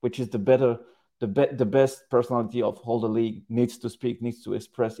have, which is the best personality of all the league, needs to speak, needs to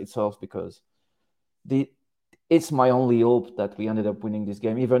express itself, because it's my only hope that we ended up winning this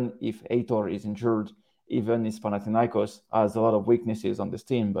game, even if Aitor is injured, even if Panathinaikos has a lot of weaknesses on this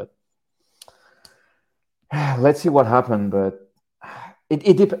team. But let's see what happens. But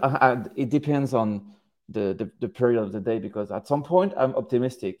it depends on the period of the day, because at some point I'm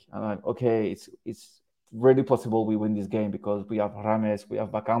optimistic. I'm like, okay, it's really possible we win this game, because we have Rames, we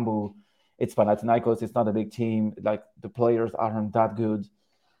have Bakambu. It's Panathinaikos. It's not a big team. Like, the players aren't that good.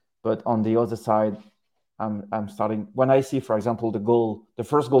 But on the other side, I'm starting, when I see, for example, the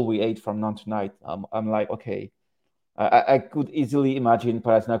first goal we ate from Nantes tonight, I'm like, okay, I could easily imagine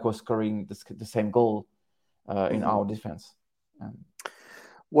Panathinaikos scoring the same goal in our defense.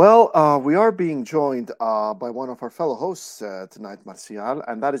 Well, we are being joined by one of our fellow hosts tonight, Marcial,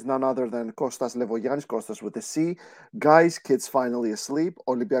 and that is none other than Kostas Levogiannis, Kostas with a C. Guys, kids finally asleep.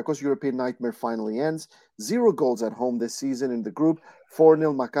 Olympiacos' European nightmare finally ends. 0 goals at home this season in the group.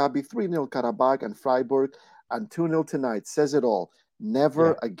 4-0 Maccabi, 3-0 Karabakh and Freiburg, and 2-0 tonight. Says it all.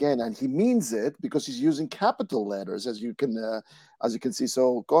 Never again. And he means it, because he's using capital letters, as you can see.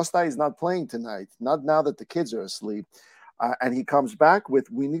 So Costa is not playing tonight, not now that the kids are asleep. And he comes back with,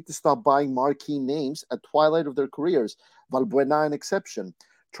 we need to stop buying marquee names at twilight of their careers. Valbuena an exception.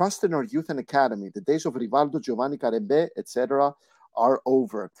 Trust in our youth and academy. The days of Rivaldo, Giovanni Carembe, etc. are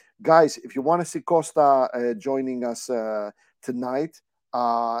over. Guys, if you want to see Costa joining us tonight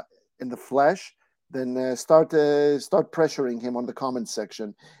in the flesh, then start pressuring him on the comment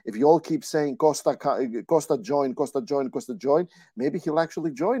section. If you all keep saying Costa join, maybe he'll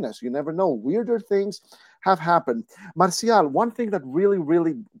actually join us. You never know. Weirder things have happened. Marcial, one thing that really,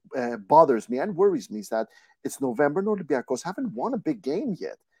 really bothers me and worries me is that It's November, and Olympiacos haven't won a big game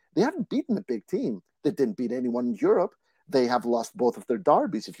yet. They haven't beaten a big team. They didn't beat anyone in Europe. They have lost both of their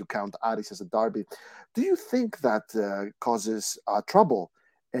derbies, if you count Aris as a derby. Do you think that causes trouble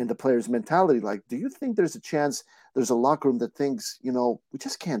in the players' mentality? Like, do you think there's a chance there's a locker room that thinks, we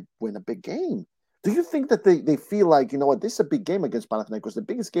just can't win a big game? Do you think that they feel like, this is a big game against Panathinaikos, the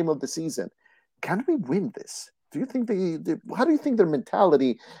biggest game of the season? Can we win this? Do you think how do you think their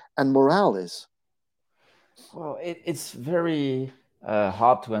mentality and morale is? Well, it's very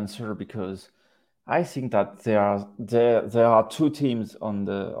hard to answer because I think that there are two teams on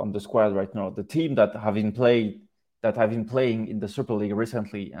the squad right now. The team that have been playing in the Super League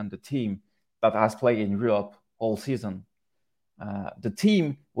recently, and the team that has played in Europe all season. The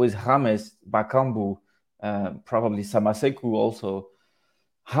team with James, Bakambu, probably Samaseku also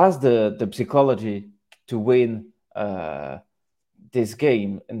has the psychology to win this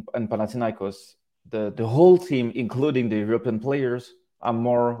game in Panathinaikos. The whole team, including the European players, are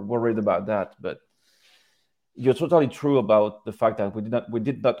more worried about that. But you're totally true about the fact that we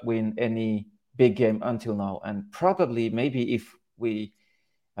did not win any big game until now, and probably maybe if we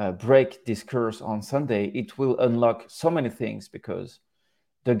break this curse on Sunday, it will unlock so many things, because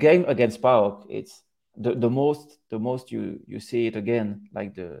the game against PAOK, it's the most you see it again,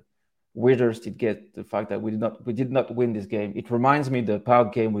 like the weirdest it get, the fact that we did not win this game. It reminds me the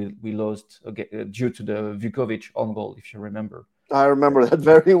PAOK game we lost due to the Vukovic on goal, if you remember. I remember that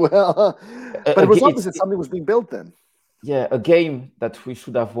very well. But it was opposite. Something was being built then. Yeah, a game that we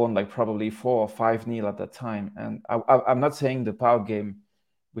should have won like probably 4 or 5-0 at that time. And I'm not saying the PAOK game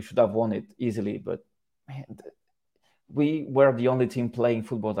we should have won it easily, but man, we were the only team playing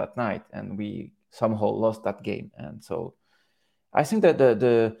football that night, and we somehow lost that game. And so I think that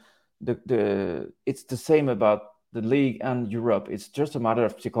the it's the same about the league and Europe. It's just a matter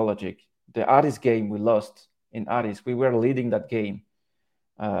of psychology. The Aris game we lost in Aris, we were leading that game.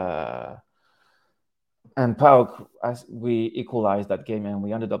 And PAOK, as we equalized that game, and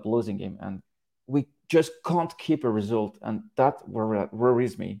we ended up losing him, and we just can't keep a result, and that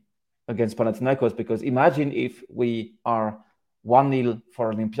worries me against Panathinaikos, because imagine if we are 1-0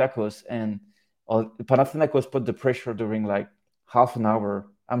 for Olympiacos and Panathinaikos put the pressure during like half an hour.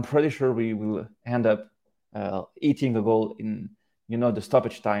 I'm pretty sure we will end up eating a goal in the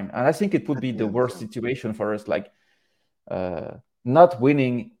stoppage time, and I think it would be the worst situation for us, like not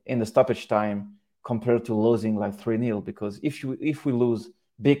winning in the stoppage time compared to losing like 3-0, because if we lose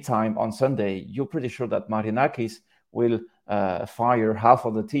big time on Sunday, you're pretty sure that Marinakis will fire half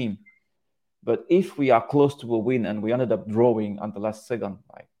of the team. But if we are close to a win and we ended up drawing on the last second,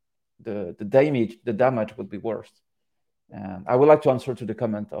 like the damage would be worse. And I would like to answer to the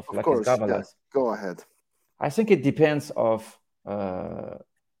comment of Lakis Gavalas. Yeah. Go ahead. I think it depends of the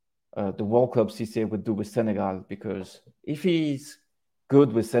World Cup Cissé would do with Senegal, because if he's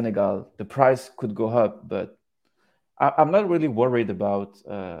good with Senegal, the price could go up. But I'm not really worried about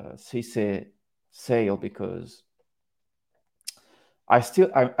Cissé sale, because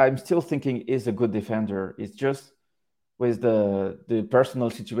I'm still thinking he's a good defender. It's just with the personal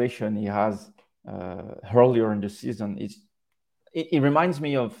situation he has earlier in the season, it reminds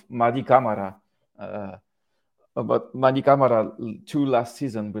me of Mady Camara. About Mady Camara 2 last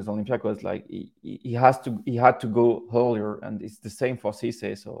season with Olympiacos, like he had to go earlier, and it's the same for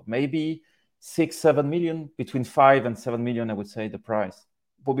Cissé. So maybe 6-7 million, between 5 and 7 million, I would say the price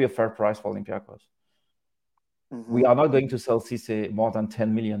would be a fair price for Olympiacos. Mm-hmm. We are not going to sell Cissé more than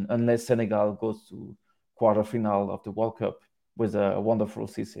 10 million unless Senegal goes to quarterfinal of the World Cup with a wonderful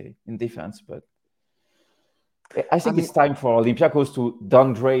Cissé in defense. But I think it's time for Olympiacos to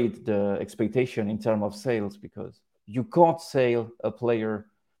downgrade the expectation in terms of sales, because you can't sell a player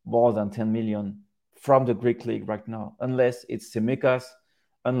more than 10 million from the Greek league right now, unless it's Tsimikas,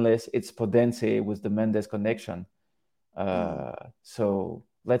 unless it's Podence with the Mendes connection. So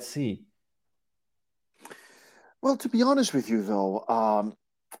let's see. Well, to be honest with you, though,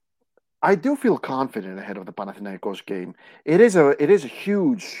 I do feel confident ahead of the Panathinaikos game. It is a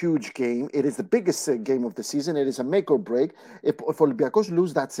huge game. It is the biggest game of the season. It is a make or break. If Olympiacos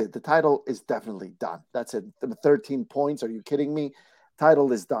lose, that's it. The title is definitely done. That's it. 13 points. Are you kidding me?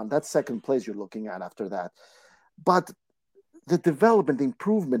 Title is done. That's second place you're looking at after that. But the development, the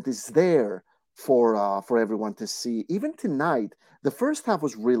improvement is there for everyone to see. Even tonight, the first half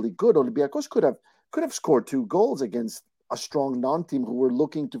was really good. Olympiacos could have scored 2 goals against a strong non-team who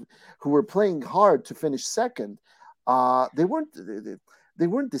were playing hard to finish second. They weren't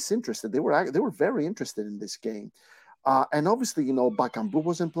disinterested. They were very interested in this game. And obviously, Bakambu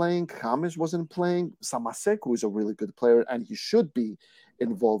wasn't playing, James wasn't playing. Samaseku is a really good player, and he should be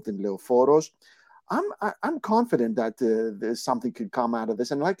involved in Leoforos. I'm confident that there's something could come out of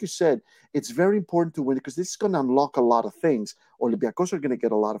this. And like you said, it's very important to win because this is going to unlock a lot of things. Olympiacos are going to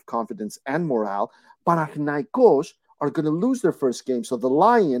get a lot of confidence and morale. Panathinaikos are going to lose their first game. So the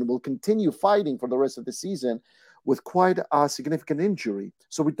Lion will continue fighting for the rest of the season with quite a significant injury.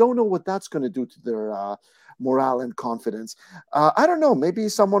 So we don't know what that's going to do to their morale and confidence. I don't know. Maybe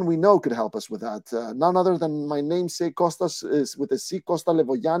someone we know could help us with that. None other than my namesake Kostas is with a C, Costa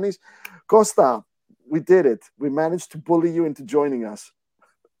Levoyanis. Costa, we did it. We managed to bully you into joining us.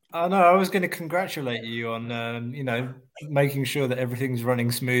 Oh, no, I was going to congratulate you on, making sure that everything's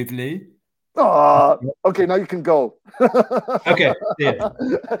running smoothly. Okay, now you can go. Okay, yeah.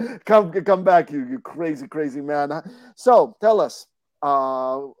 Come back, you crazy, crazy man. So tell us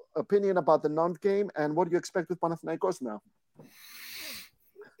opinion about the Nantes game and what do you expect with Panathinaikos now?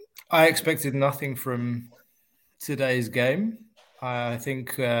 I expected nothing from today's game. I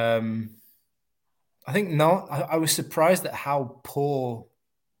think Nantes. I was surprised at how poor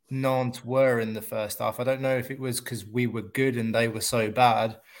Nantes were in the first half. I don't know if it was because we were good and they were so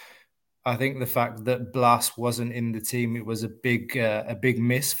bad. I think the fact that Blas wasn't in the team, it was a big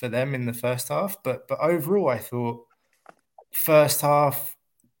miss for them in the first half. But overall, I thought first half,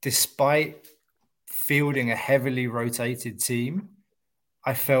 despite fielding a heavily rotated team,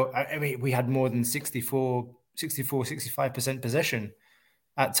 I mean, we had more than 65% possession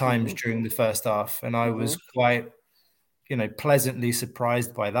at times during the first half. And I was quite, pleasantly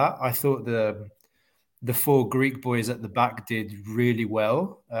surprised by that. I thought the four Greek boys at the back did really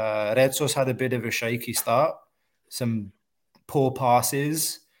well. Retsos had a bit of a shaky start, some poor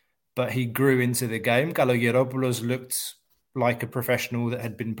passes, but he grew into the game. Kalogeropoulos looked like a professional that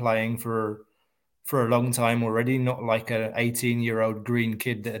had been playing for a long time already, not like an 18-year-old green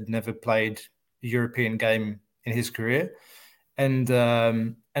kid that had never played a European game in his career. And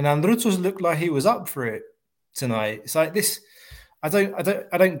Androutsos looked like he was up for it tonight. It's like this. I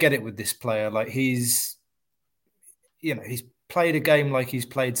don't get it with this player. Like he's played a game like he's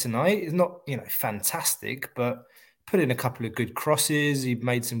played tonight. It's not, fantastic, but put in a couple of good crosses. He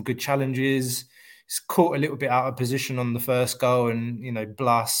made some good challenges. He's caught a little bit out of position on the first goal, and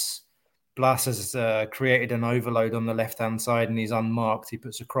Blas has created an overload on the left-hand side, and he's unmarked. He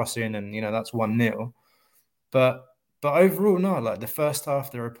puts a cross in, and that's 1-0. But overall, no. Like the first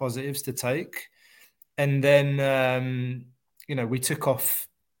half, there are positives to take, and then we took off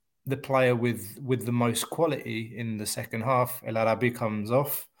the player with the most quality in the second half. El Arabi comes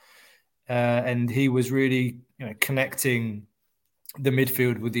off, and he was really connecting the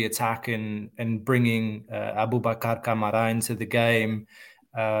midfield with the attack and bringing Aboubakar Kamara into the game,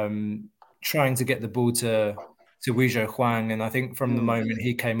 trying to get the ball to Weizhou Huang. And I think from the moment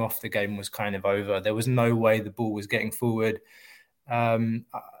he came off, the game was kind of over. There was no way the ball was getting forward.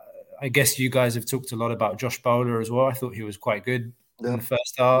 I guess you guys have talked a lot about Josh Bowler as well. I thought he was quite good in the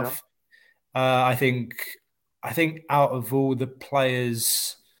first half. Yeah. I think out of all the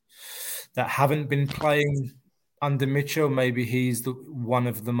players that haven't been playing under Mitchell, maybe he's one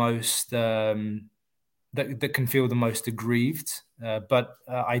of the most that can feel the most aggrieved. But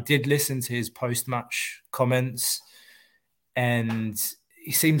I did listen to his post-match comments, and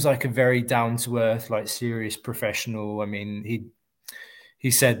he seems like a very down-to-earth, like serious professional. I mean,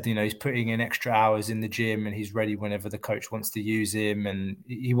 he said, he's putting in extra hours in the gym and he's ready whenever the coach wants to use him. And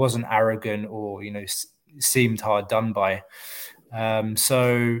he wasn't arrogant or, seemed hard done by.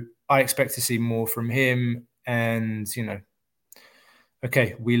 So I expect to see more from him. And,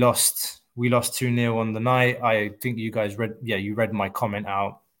 okay, we lost 2-0 on the night. I think you guys read my comment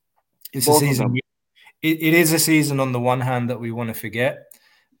out. It's a season. It is a season on the one hand that we want to forget,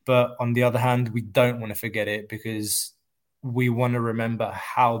 but on the other hand, we don't want to forget it because we want to remember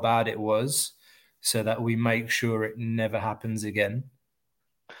how bad it was so that we make sure it never happens again.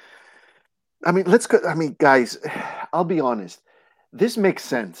 I mean, let's go. I mean, guys, I'll be honest. This makes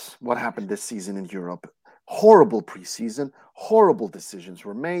sense, what happened this season in Europe. Horrible preseason, horrible decisions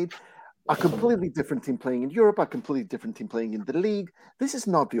were made. A completely different team playing in Europe, a completely different team playing in the league. This is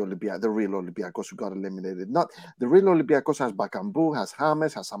not the real Olympiacos who got eliminated. Not the real Olympiacos has Bakambu, has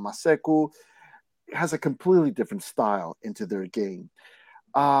James, has Amaseku, has a completely different style into their game.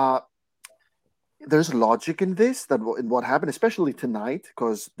 There's logic in this, in what happened, especially tonight,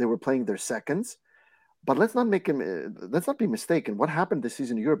 because they were playing their seconds. But let's not be mistaken. What happened this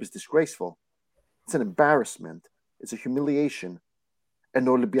season in Europe is disgraceful. It's an embarrassment. It's a humiliation. And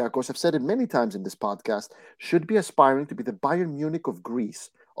Olympiacos, I've said it many times in this podcast, should be aspiring to be the Bayern Munich of Greece.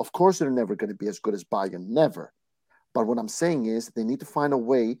 Of course, they're never going to be as good as Bayern, never. But what I'm saying is they need to find a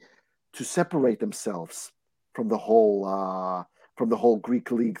way to separate themselves from the whole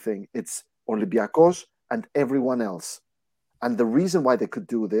Greek league thing. It's Olympiacos, and everyone else. And the reason why they could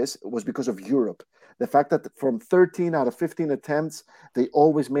do this was because of Europe. The fact that from 13 out of 15 attempts, they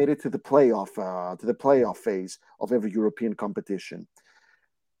always made it to the playoff phase of every European competition.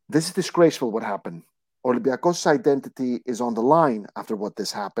 This is disgraceful what happened. Olympiacos' identity is on the line after what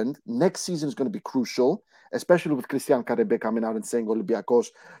this happened. Next season is going to be crucial, especially with Christian Karebe coming out and saying Olympiacos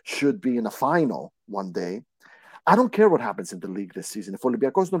should be in a final one day. I don't care what happens in the league this season. If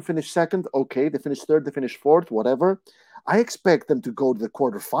Olympiacos don't finish second, okay, they finish third, they finish fourth, whatever. I expect them to go to the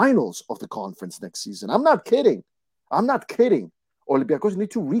quarterfinals of the conference next season. I'm not kidding. Olympiacos need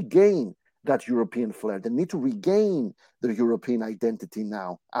to regain that European flair. They need to regain their European identity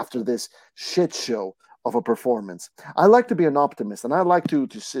now after this shit show of a performance. I like to be an optimist, and I like to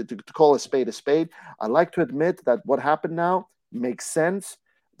call a spade a spade. I like to admit that what happened now makes sense.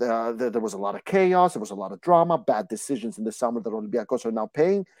 There was a lot of chaos. There was a lot of drama, bad decisions in the summer that Olympiacos are now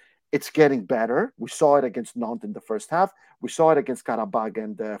paying. It's getting better. We saw it against Nantes in the first half. We saw it against Karabag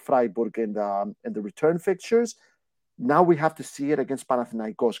and Freiburg in the return fixtures. Now we have to see it against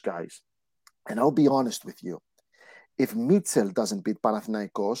Panathinaikos, guys. And I'll be honest with you. If Mitchell doesn't beat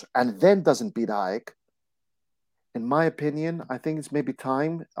Panathinaikos and then doesn't beat AEK, in my opinion, I think it's maybe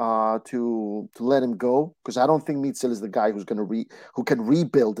time to let him go, because I don't think Mitchell is the guy who can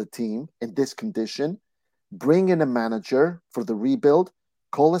rebuild a team in this condition. Bring in a manager for the rebuild.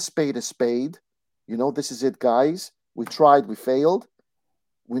 Call a spade a spade. This is it, guys. We tried, we failed.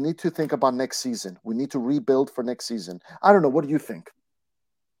 We need to think about next season. We need to rebuild for next season. I don't know. What do you think?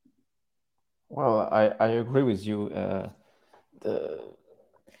 Well, I agree with you.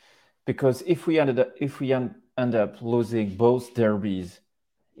 Because if we end up losing both derbies,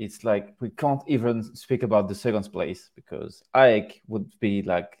 it's like we can't even speak about the second place, because AEK would be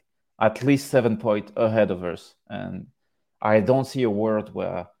like at least 7 points ahead of us, and I don't see a world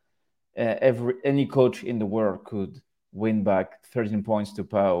where any coach in the world could win back 13 points to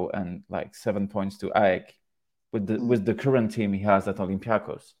PAO and like 7 points to AEK with the current team he has at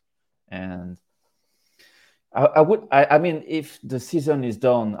Olympiacos. And I mean, if the season is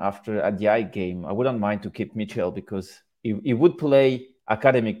done after at the AEK game, I wouldn't mind to keep Mitchell, because he would play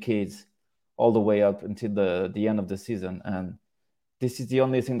academic kids all the way up until the end of the season. And this is the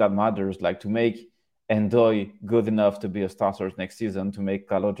only thing that matters, like to make Endoy good enough to be a starter next season, to make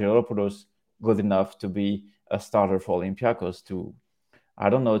Kalogeropoulos good enough to be a starter for Olympiacos, to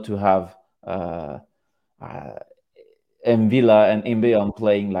have Mvila and Imbeon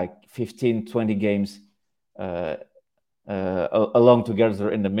playing like 15, 20 games along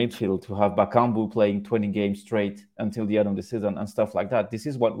together in the midfield, to have Bakambu playing 20 games straight until the end of the season and stuff like that. This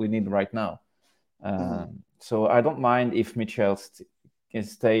is what we need right now. So I don't mind if Mitchell can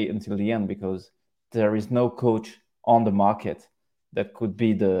stay until the end, because there is no coach on the market that could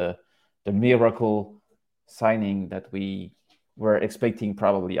be the miracle signing that we were expecting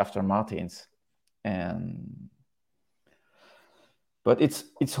probably after Martins. But it's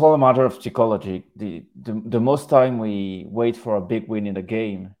all a matter of psychology. The most time we wait for a big win in a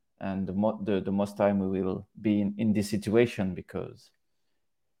game, and the most time we will be in this situation, because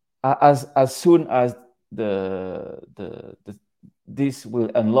as soon as this will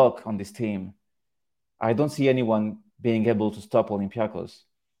unlock on this team, I don't see anyone being able to stop Olympiacos.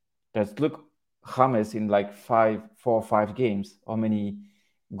 Let's look James in like 4 or 5 games, how many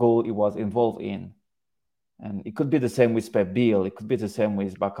goals he was involved in. And it could be the same with Pep Biel. It could be the same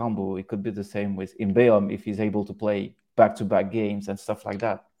with Bakambu. It could be the same with Imbeom if he's able to play back-to-back games and stuff like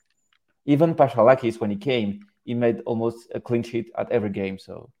that. Even Pachalakis, when he came, he made almost a clean sheet at every game.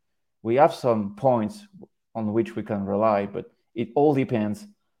 So we have some points on which we can rely, but it all depends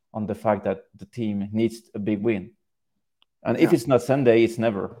on the fact that the team needs a big win. And if it's not Sunday, it's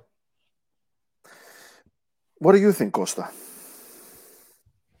never. What do you think, Costa?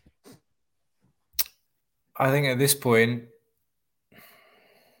 I think at this point,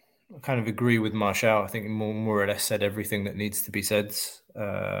 I kind of agree with Marshall. I think more or less said everything that needs to be said.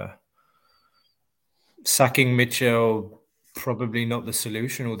 Sacking Mitchell, probably not the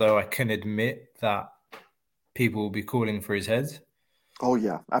solution, although I can admit that people will be calling for his head. Oh,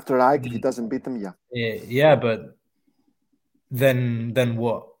 yeah. After AEK, if he doesn't beat them, yeah. Yeah, but then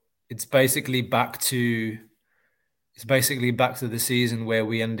what? It's basically back to the season where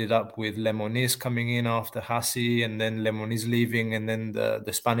we ended up with Lemonis coming in after Hassi, and then Lemonis leaving, and then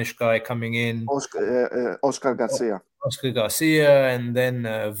the Spanish guy coming in. Oscar Garcia. And then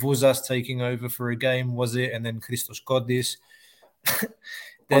Vuzas taking over for a game, was it? And then Christos Kodis.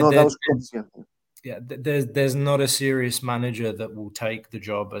 that was Kodis, yeah. Yeah, there's not a serious manager that will take the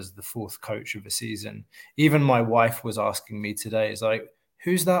job as the 4th coach of a season. Even my wife was asking me today, it's like,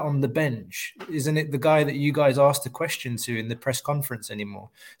 who's that on the bench? Isn't it the guy that you guys asked a question to in the press conference anymore?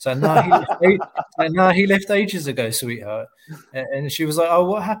 So now he left ages ago, sweetheart. And she was like, oh,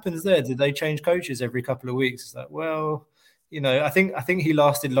 what happens there? Did they change coaches every couple of weeks? It's like, well, I think he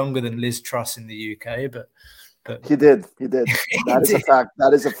lasted longer than Liz Truss in the UK, but he did. That is a fact.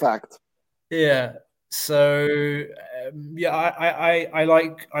 That is a fact. Yeah. So I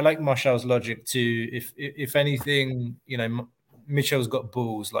like Martial's logic too. If anything, Michel's got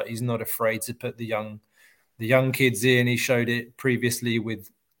balls. Like, he's not afraid to put the young kids in. He showed it previously with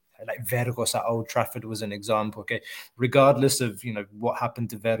like Vergos at Old Trafford was an example. Okay, regardless of what happened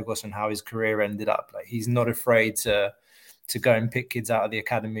to Vergos and how his career ended up, like, he's not afraid to go and pick kids out of the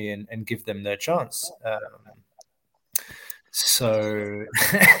academy and give them their chance. So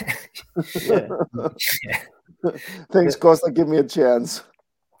yeah. Thanks, Costa. Give me a chance.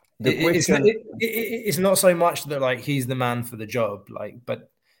 It's not so much that like he's the man for the job, like, but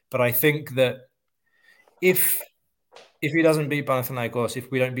I think that if he doesn't beat Panathinaikos, if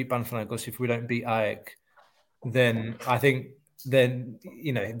we don't beat Panathinaikos, if we don't beat AEK, then I think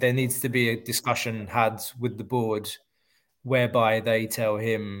there needs to be a discussion had with the board whereby they tell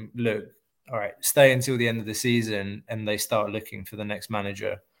him, look, all right, stay until the end of the season, and they start looking for the next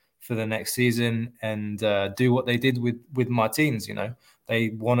manager for the next season, and do what they did with Martins. They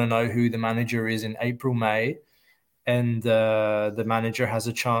want to know who the manager is in April, May, and the manager has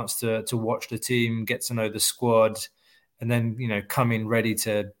a chance to watch the team, get to know the squad, and then come in ready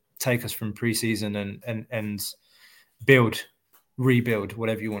to take us from preseason and rebuild,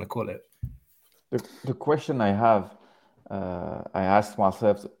 whatever you want to call it. The question I have. I asked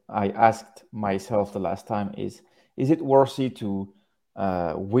myself the last time is it worthy to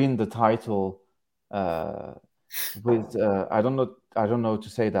win the title with I don't know to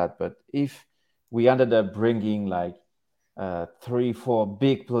say that, but if we ended up bringing like 3-4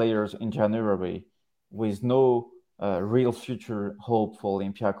 big players in January with no real future hope for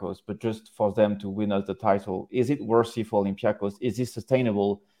Olympiacos, but just for them to win us the title, is it worthy for Olympiacos? Is it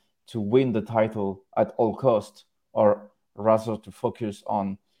sustainable to win the title at all costs, or rather to focus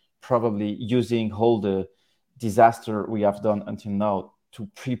on probably using all the disaster we have done until now to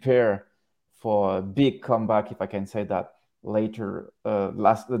prepare for a big comeback, if I can say that, later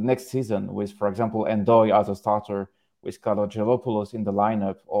the next season with, for example, Endoy as a starter, with Kalogeropoulos in the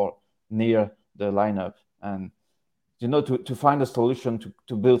lineup or near the lineup, and to find a solution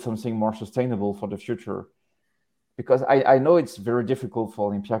to build something more sustainable for the future. Because I know it's very difficult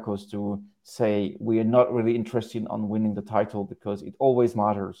for Olympiacos to say we are not really interested on winning the title because it always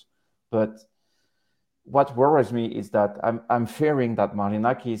matters. But what worries me is that I'm fearing that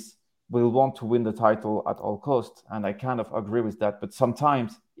Marinakis will want to win the title at all costs, and I kind of agree with that. But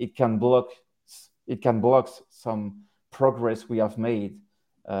sometimes it can block some progress we have made.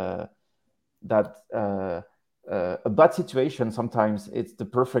 A bad situation, sometimes it's the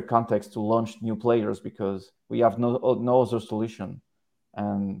perfect context to launch new players because we have no other solution.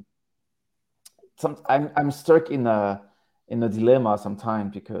 And I'm stuck in a dilemma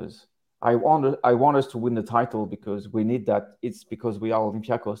sometimes because I want us to win the title because we need that. It's because we are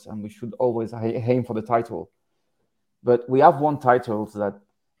Olympiacos and we should always aim for the title. But we have won titles that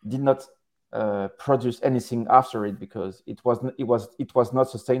did not produce anything after it because it was not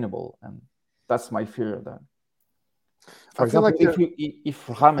sustainable, and that's my fear then. For example, if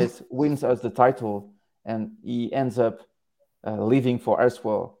James wins us the title and he ends up leaving for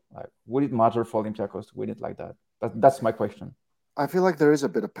elsewhere, would it matter for Olympiacos to win it like that? That's my question. I feel like there is a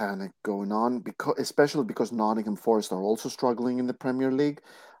bit of panic going on, especially because Nottingham Forest are also struggling in the Premier League.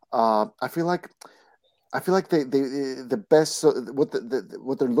 I feel like the best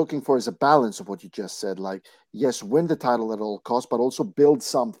what they're looking for is a balance of what you just said. Like, yes, win the title at all costs, but also build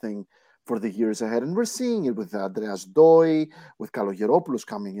something for the years ahead. And we're seeing it with Andreas Doi, with Kalogeropoulos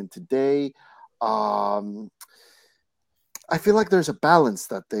coming in today. I feel like there's a balance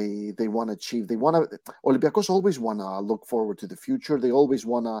that they want to achieve. Olympiacos always want to look forward to the future. They always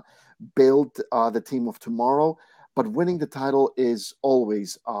want to build the team of tomorrow. But winning the title is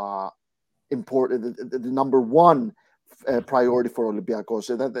always important. The number one priority for Olympiacos.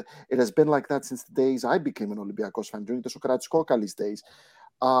 It has been like that since the days I became an Olympiacos fan, during the Sokratis Kokkalis days.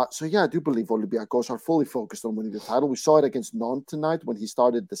 So yeah, I do believe Olympiacos are fully focused on winning the title. We saw it against Nantes tonight when he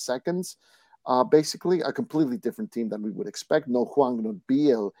started the seconds. Basically, a completely different team than we would expect. No Hwang, no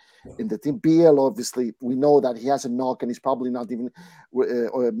Biel in the team. Biel, obviously, we know that he has a knock, and he's probably not even.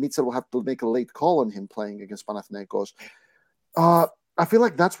 Mitchell will have to make a late call on him playing against Panathinaikos. I feel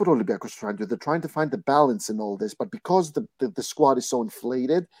like that's what Olympiacos is trying to do. They're trying to find the balance in all this, but because the squad is so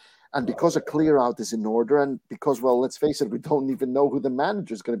inflated, And because a clear out is in order, and because, well, let's face it, we don't even know who the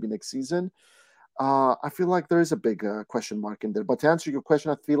manager is going to be next season, I feel like there is a big question mark in there. But to answer your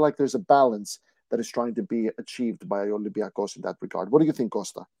question, I feel like there's a balance that is trying to be achieved by Olympiacos in that regard. What do you think,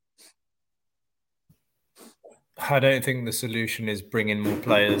 Costa? I don't think the solution is bringing more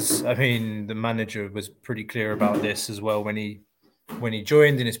players. I mean, the manager was pretty clear about this as well when he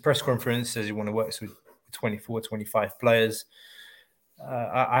joined in his press conference, says he want to work with 24, 25 players.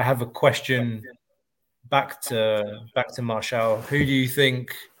 I have a question back to Marshall. Who do you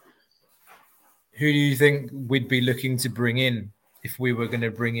think we'd be looking to bring in if we were going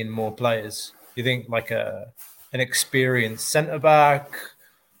to bring in more players? You think like an experienced centre back?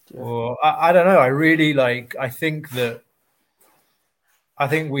 Or I don't know. I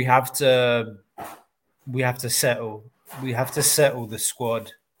think we have to settle. We have to settle the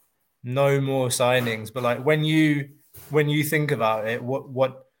squad. No more signings. But like when you think about it,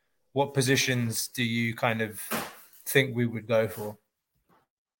 what positions do you kind of think we would go for?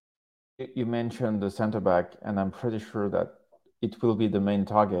 You mentioned the centre back, and I'm pretty sure that it will be the main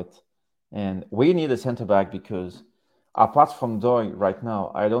target. And we need a centre back because apart from Doi right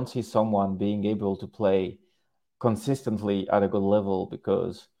now, I don't see someone being able to play consistently at a good level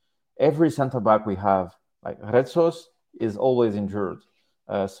because every centre back we have, like Retsos, is always injured.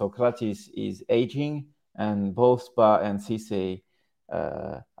 Socrates is aging, and both Spa and Cisse,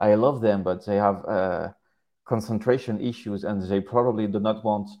 I love them, but they have concentration issues, and they probably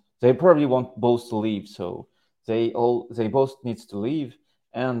want both to leave. So they both needs to leave,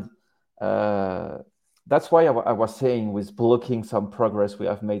 and that's why I was saying with blocking some progress we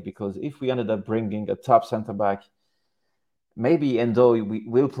have made, because if we ended up bringing a top center back, maybe Endo we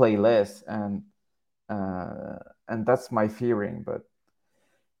will play less, and that's my fearing. But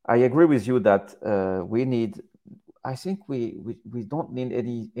I agree with you that I think we don't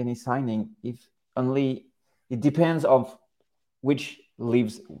need any signing. If only it depends on who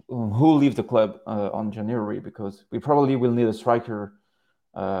leaves the club on January, because we probably will need a striker.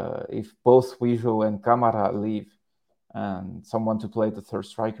 If both Wijo and Camara leave, and someone to play the third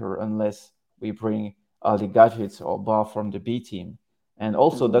striker, unless we bring Ali Gadgets or Bar from the B team. And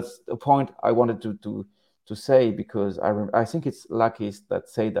also that's the point I wanted to say, because I think it's Lakis that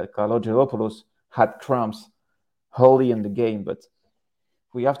say that Kalogeropoulos had cramps early in the game, but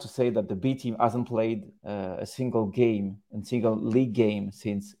we have to say that the B team hasn't played a single league game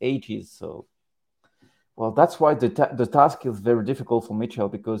since ages. So, well, that's why the task is very difficult for Mitchell,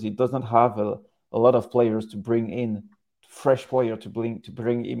 because he does not have a lot of players to bring in, fresh player to bring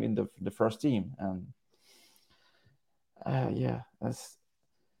him in the first team. And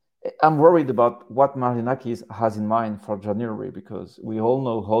I'm worried about what Marinakis has in mind for January, because we all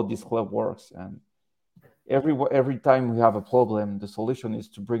know how this club works, and every time we have a problem, the solution is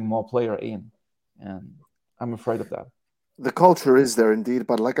to bring more player in, and I'm afraid of that. The culture is there indeed,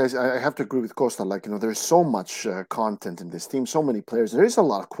 but like I have to agree with Costa. Like, there's so much content in this team, so many players. There is a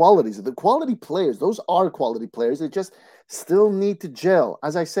lot of qualities. The quality players, those are quality players. They just still need to gel.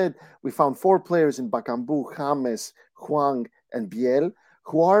 As I said, we found 4 players in Bakambu, James, Huang, and Biel,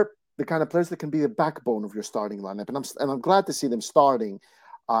 who are the kind of players that can be the backbone of your starting lineup. And I'm glad to see them starting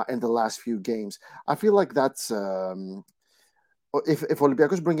in the last few games. I feel like that's if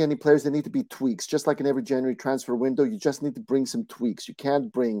Olympiacos bring any players, they need to be tweaks. Just like in every January transfer window, you just need to bring some tweaks. You can't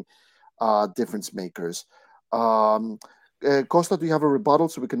bring difference makers. Costa, do you have a rebuttal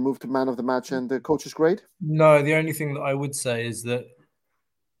so we can move to man of the match and the coach's grade? No, the only thing that I would say is that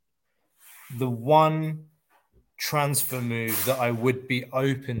the one transfer move that I would be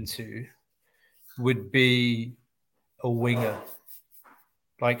open to would be a winger,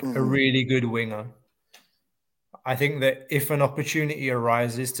 like a really good winger. I think that if an opportunity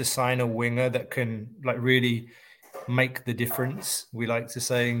arises to sign a winger that can really make the difference, we like to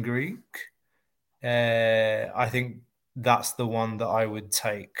say in Greek, I think that's the one that I would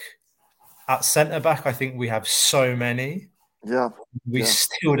take. At centre-back, I think we have so many. Yeah. We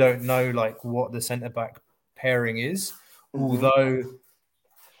still don't know what the centre-back pairing is, although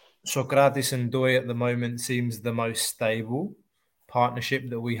Socrates and Doi at the moment seems the most stable partnership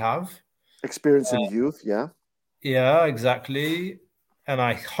that we have. Experience in youth, yeah. Yeah, exactly. And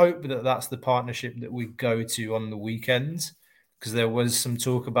I hope that that's the partnership that we go to on the weekends, because there was some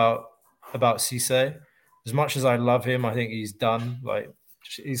talk about Cisse. As much as I love him, I think he's done.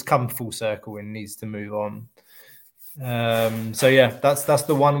 He's come full circle and needs to move on. So yeah, that's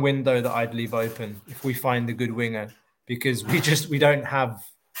the one window that I'd leave open if we find a good winger, because we don't have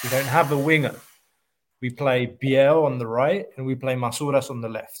a winger. We play Biel on the right and we play Masouras on the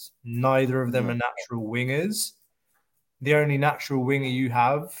left. Neither of them are natural wingers. the only natural winger you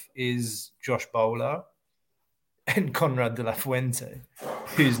have is Josh Bowler and Conrad de la Fuente,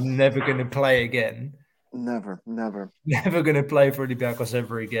 who's never going to play again. Never. Never going to play for Olympiacos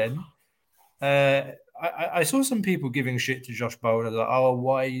ever again. I saw some people giving shit to Josh Bowler, like, oh,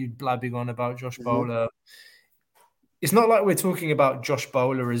 why are you blabbing on about Josh Bowler? It's not like we're talking about Josh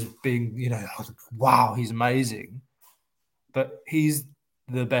Bowler as being, wow, he's amazing. But he's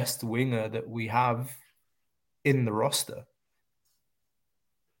the best winger that we have in the roster.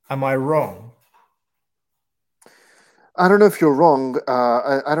 Am I wrong? I don't know if you're wrong.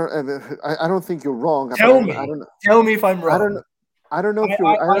 I don't think you're wrong. Tell me if I'm wrong. I don't know if you're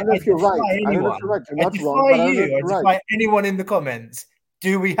right. I don't know if you're right. You're not wrong. But I defy anyone in the comments.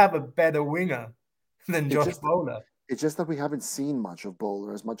 Do we have a better winger than Josh Bowler? It's just that we haven't seen much of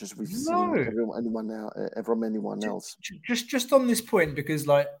Bowler as much as we've seen from anyone else. Just on this point, because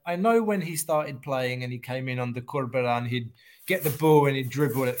I know when he started playing and he came in under Corberan, he'd get the ball and he'd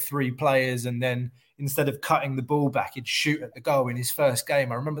dribble at 3 players, and then instead of cutting the ball back, he'd shoot at the goal in his first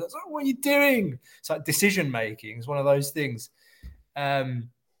game. I remember that's like, what are you doing? It's like decision making. It's one of those things.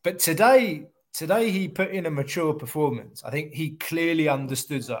 But today he put in a mature performance. I think he clearly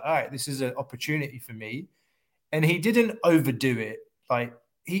understood that, all right, this is an opportunity for me. And he didn't overdo it. Like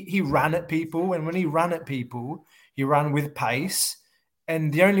he ran at people, and when he ran at people, he ran with pace.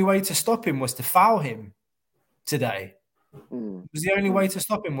 And the only way to stop him was to foul him today. It was the only way to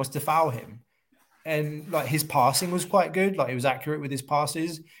stop him was to foul him. And his passing was quite good. He was accurate with his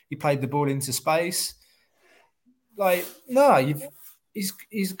passes. He played the ball into space.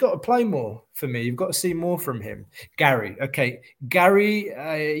 He's got to play more for me. You've got to see more from him. Gary,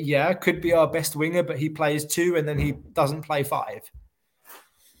 could be our best winger, but he plays 2 and then he doesn't play 5.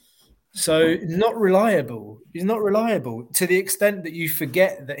 So not reliable. He's not reliable to the extent that you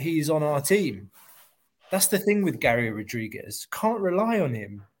forget that he's on our team. That's the thing with Gary Rodriguez. Can't rely on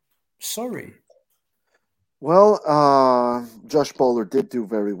him. Sorry. Well, Josh Bowler did do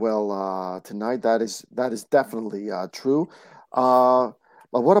very well tonight. That is definitely true. But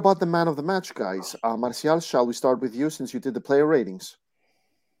what about the man of the match, guys? Marcial, shall we start with you since you did the player ratings?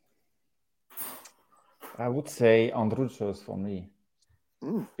 I would say Androuchos for me.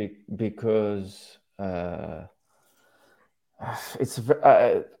 Because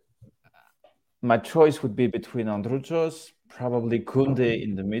my choice would be between Androuchos, probably Koundé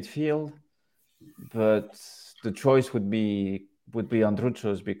in the midfield, but the choice would be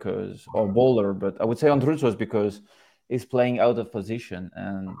Androuchos or Bowler, but I would say Androuchos because is playing out of position,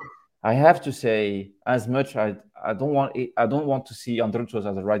 and I have to say, as much I don't want to see Androuchos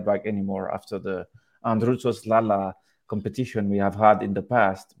as a right back anymore after the Androuchos Lala competition we have had in the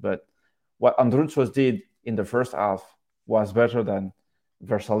past. But what Androuchos did in the first half was better than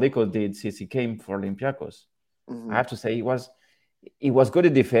Versalico did since he came for Olympiacos. I have to say he was good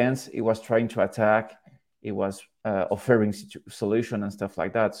in defense. He was trying to attack. He was offering solution and stuff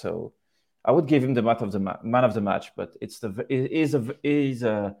like that. So I would give him the man of the match, but it is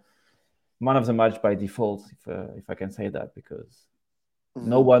a man of the match by default, if I can say that, because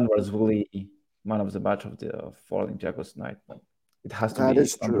no one was really man of the match for Olympiacos tonight. But it has to be. That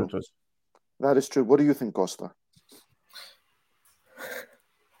is true. That is true. What do you think, Costa?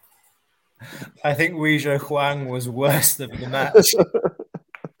 I think Weizhou Huang was worst of the match.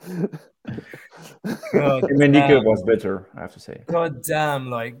 Domenico was better, I have to say. God damn,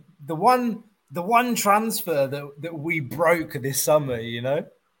 the one transfer that we broke this summer,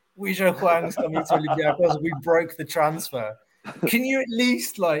 Weizhou Huang's coming to Olympiacos, we broke the transfer. Can you at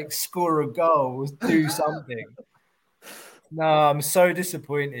least score a goal, do something? No, I'm so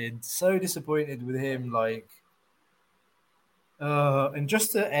disappointed with him. And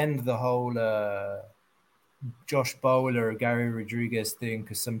just to end the whole Josh Bowler, Gary Rodriguez thing,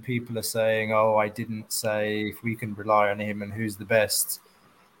 because some people are saying, oh, I didn't say if we can rely on him and who's the best.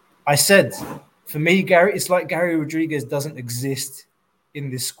 I said, for me, it's like Gary Rodriguez doesn't exist in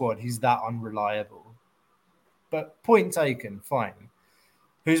this squad. He's that unreliable. But point taken, fine.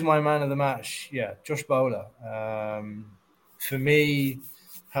 Who's my man of the match? Yeah, Josh Bowler. For me,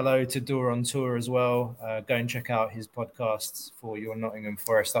 hello to Dora on Tour as well. Go and check out his podcasts for your Nottingham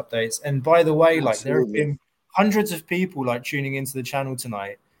Forest updates. And by the way, there have been hundreds of people tuning into the channel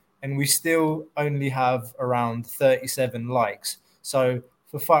tonight, and we still only have around 37 likes. So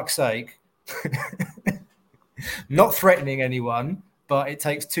for fuck's sake, not threatening anyone, but it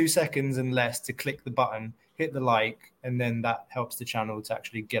takes 2 seconds and less to click the button, hit the like, and then that helps the channel to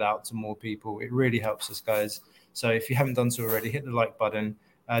actually get out to more people. It really helps us, guys. So if you haven't done so already, hit the like button.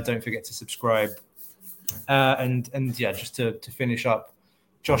 Don't forget to subscribe. And just to finish up,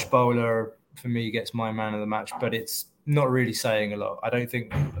 Josh Bowler, for me, gets my man of the match, but it's not really saying a lot. I don't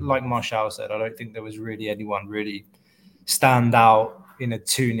think, like Marshall said, I don't think there was really anyone really stand out in a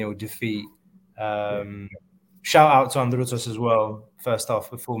 2-0 defeat. Shout out to Androutos as well, first half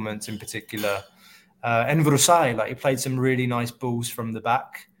performance in particular. And Vrusai, like he played some really nice balls from the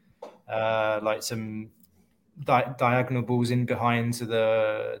back, like some diagonal balls in behind to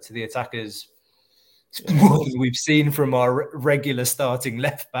the attackers. It's more than we've seen from our regular starting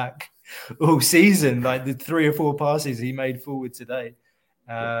left back all season. Like the 3 or 4 passes he made forward today,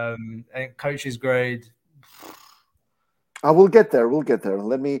 and coach's grade. We'll get there.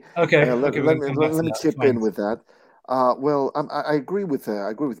 Let me let me chip in with that. I agree with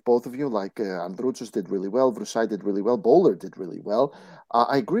both of you. Like Androutos did really well, Vrusai did really well, Bowler did really well.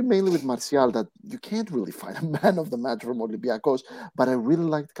 I agree mainly with Martial that you can't really find a man of the match from Olympiacos, but I really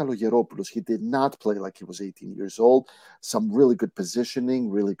liked Kalogeropoulos. He did not play like he was 18 years old. Some really good positioning,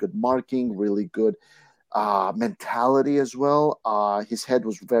 really good marking, really good mentality as well. His head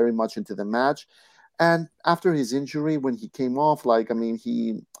was very much into the match. And after his injury, when he came off,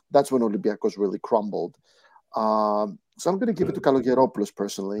 that's when Olympiacos really crumbled. So I'm going to give it to Kalogeropoulos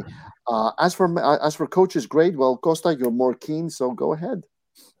personally. As for coach's grade, well, Costa, you're more keen, so go ahead.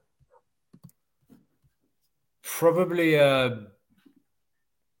 Probably a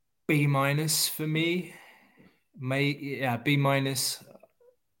B- for me. B-. I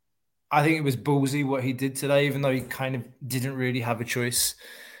think it was ballsy what he did today, even though he kind of didn't really have a choice,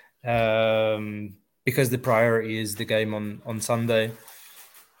 because the priority is the game on Sunday.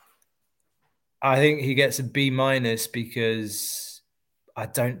 I think he gets a B- because I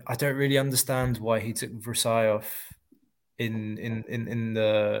don't really understand why he took Vrusai off in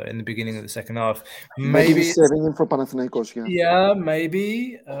the beginning of the second half. Maybe saving him for Panathinaikos, yeah. Yeah,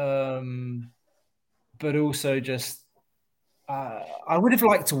 maybe. But also just I would have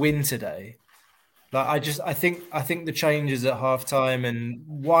liked to win today. Like I think the changes at halftime, and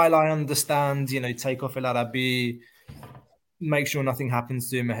while I understand, take off El Arabi, make sure nothing happens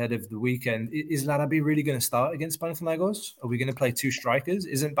to him ahead of the weekend. Is Larabi really going to start against Panathinaikos? Are we going to play 2 strikers?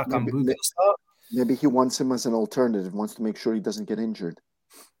 Isn't Bakambu going to start? Maybe he wants him as an alternative, wants to make sure he doesn't get injured.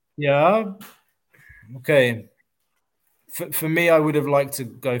 Yeah. Okay. For me, I would have liked to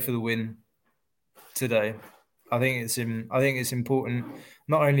go for the win today. I think it's important,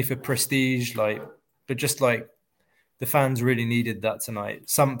 not only for prestige, but just like the fans really needed that tonight.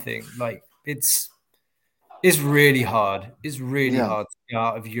 Something like it's really hard. It's really hard to get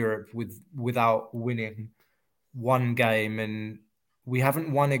out of Europe without winning one game, and we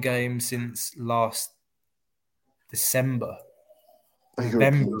haven't won a game since last December. A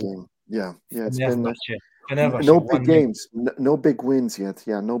European game. Yeah. It's been no big games, no big wins yet.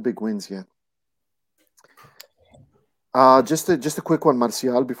 Yeah, no big wins yet. Just a quick one,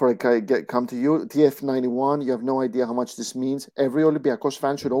 Martial, before I come to you. TF91, you have no idea how much this means. Every Olympiacos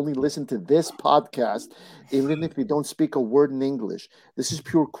fan should only listen to this podcast, even if you don't speak a word in English. This is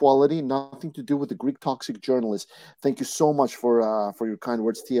pure quality, nothing to do with the Greek toxic journalists. Thank you so much for your kind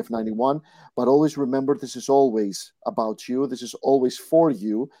words, TF91. But always remember, this is always about you. This is always for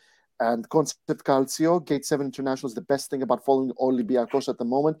you. And Concept Calcio, Gate 7 International is the best thing about following Olympiacos at the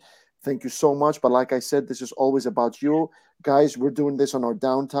moment. Thank you so much. But like I said, this is always about you. Guys, we're doing this on our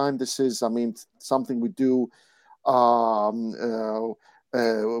downtime. This is, something we do when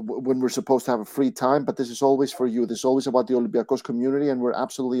we're supposed to have a free time. But this is always for you. This is always about the Olympiacos community, and we're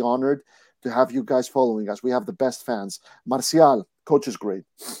absolutely honored to have you guys following us. We have the best fans. Martial, coach's grade.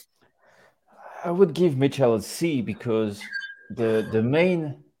 I would give Mitchell a C because the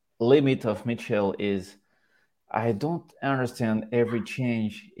main limit of Mitchell is I don't understand every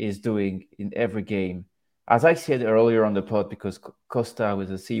change he's doing in every game. As I said earlier on the pod, because Costa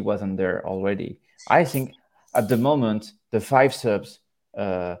with a C wasn't there already, I think at the moment the 5 subs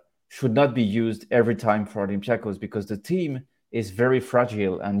should not be used every time for Olympiacos because the team is very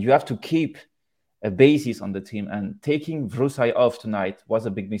fragile and you have to keep a basis on the team. And taking Vrusai off tonight was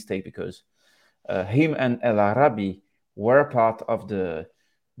a big mistake because him and El Arabi were part of the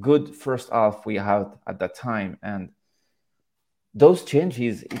good first half we had at that time, and those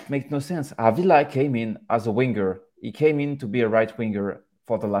changes, it makes no sense. Avila came in as a winger. He came in to be a right winger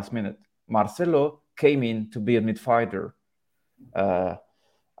for the last minute. Marcelo came in to be a midfielder.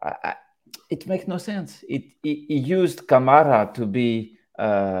 It makes no sense. He used Camara to be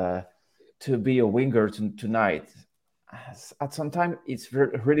a winger tonight. At some time, it's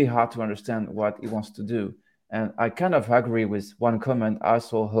really hard to understand what he wants to do. And I kind of agree with one comment I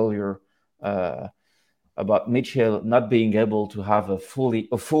saw earlier about Mitchell not being able to have a full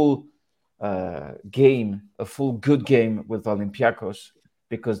good game with Olympiacos.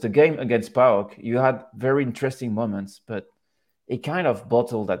 because the game against PAOK, you had very interesting moments, but it kind of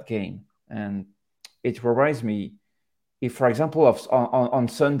bottled that game. And it reminds me, if, for example, on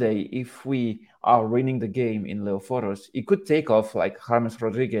Sunday, if we are winning the game in Leoforos, it could take off like James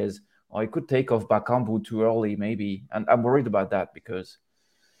Rodriguez, or it could take off Bakambu too early, maybe. And I'm worried about that because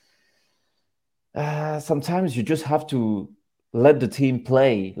sometimes you just have to let the team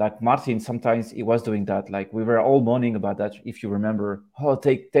play. Like Martin, sometimes he was doing that. Like we were all moaning about that, if you remember. Oh,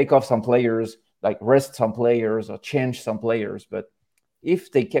 take off some players, like rest some players or change some players. But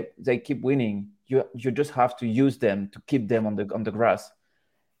if they keep winning, you just have to use them to keep them on the grass.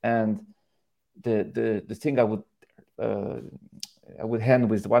 And the thing I would end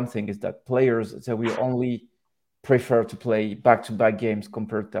with one thing is that players that we only prefer to play back-to-back games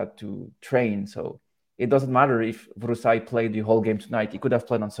compared to train. So it doesn't matter if Vrusai played the whole game tonight. He could have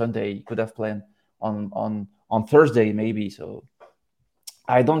played on Sunday. He could have played on Thursday maybe. So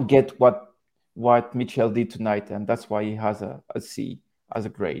I don't get what Mitchell did tonight, and that's why he has a C as a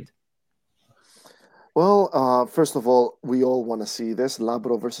grade. Well, first of all, we all want to see this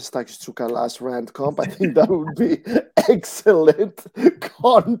Labro versus Takisuka last Rand comp. I think that would be excellent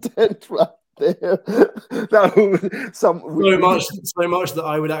content right there. That would so much that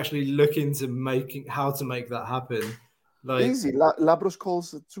I would actually look into how to make that happen. Like easy. Labros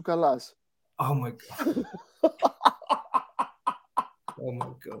calls Tsukalas. Oh my god. Oh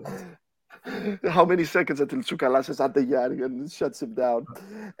my god. How many seconds until Tsukalas is at the yard and shuts him down?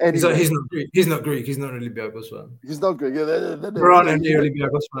 Anyway, he's not Greek. He's not Greek. He's not an Olympiakos fan. He's not Greek. There aren't any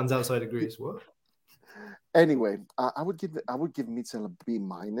Olympiakos fans outside of Greece. What? Anyway, I would give Mitchell a B-.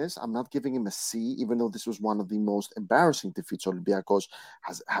 I'm not giving him a C, even though this was one of the most embarrassing defeats Olympiakos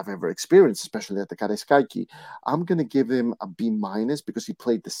have ever experienced, especially at the Karaiskaki. I'm going to give him a B- because he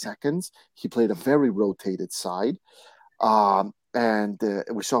played the seconds. He played a very rotated side. And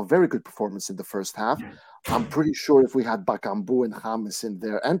we saw a very good performance in the first half. I'm pretty sure if we had Bakambu and James in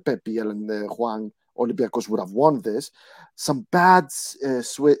there and Pepiel and Juan, Olympiakos would have won this. Some bad subs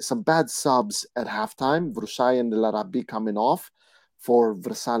at halftime. Vrusai and Larabi coming off for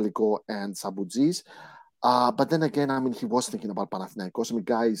Vrsaliko and Saboudis. But then again, I mean, he was thinking about Panathinaikos. I mean,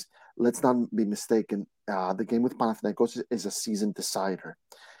 guys, let's not be mistaken. The game with Panathinaikos is a season decider.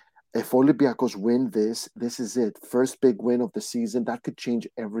 If Olympiakos win this is it. First big win of the season. That could change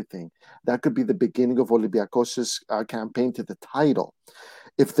everything. That could be the beginning of Olympiakos' campaign to the title.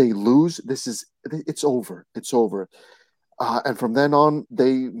 If they lose, it's over. It's over. And from then on,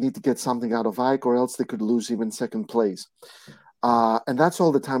 they need to get something out of Ike, or else they could lose even second place. And that's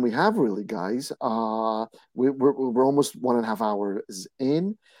all the time we have, really, guys. We're almost 1.5 hours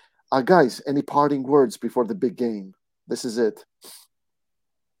in. Guys, any parting words before the big game? This is it.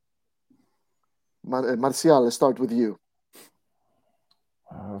 Marcial, let's start with you.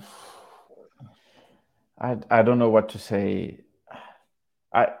 I don't know what to say.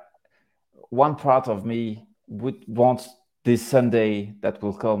 One part of me would want this Sunday that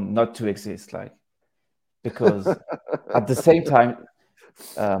will come not to exist, because at the same time,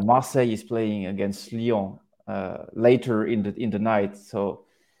 Marseille is playing against Lyon later in the night. So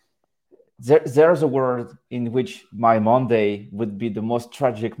there's a world in which my Monday would be the most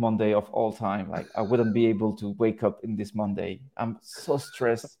tragic Monday of all time. Like I wouldn't be able to wake up in this Monday. I'm so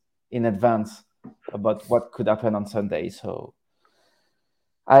stressed in advance about what could happen on Sunday. So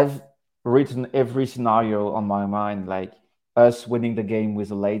I've written every scenario on my mind, like us winning the game with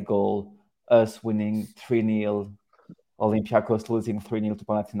a late goal, us winning 3-0, Olympiakos losing 3-0 to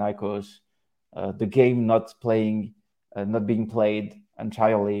Panathinaikos, the game not being played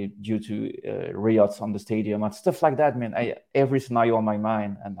entirely due to riots on the stadium and stuff like that, man. Every scenario on my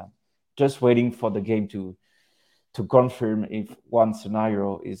mind, and I'm just waiting for the game to confirm if one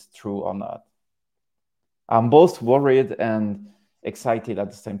scenario is true or not. I'm both worried and excited at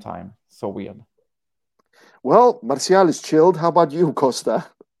the same time. So weird. Well, Marcial is chilled. How about you, Costa?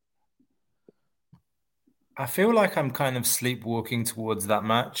 I feel like I'm kind of sleepwalking towards that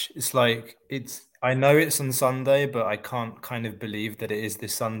match. It's like I know it's on Sunday, but I can't kind of believe that it is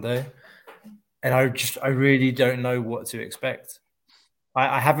this Sunday. And I really don't know what to expect.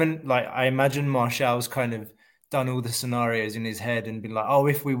 I imagine Martial's kind of done all the scenarios in his head and been like, oh,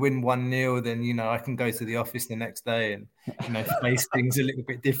 if we win 1-0, then, I can go to the office the next day and, face things a little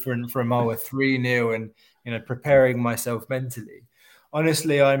bit different from, a 3-0 and, preparing myself mentally.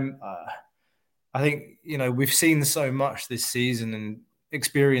 Honestly, I think, we've seen so much this season and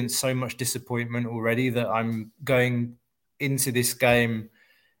experienced so much disappointment already that I'm going into this game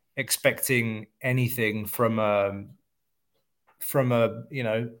expecting anything from a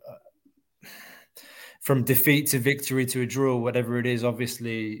from defeat to victory to a draw, whatever it is,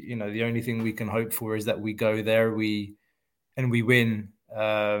 obviously, the only thing we can hope for is that we go there, we win.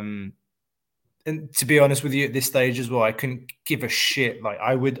 And to be honest with you, at this stage as well, I couldn't give a shit. Like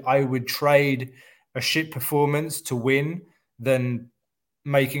I would trade a shit performance to win than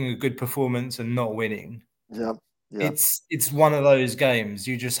making a good performance and not winning. Yeah. It's one of those games.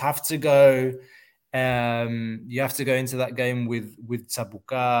 You just have to go. You have to go into that game with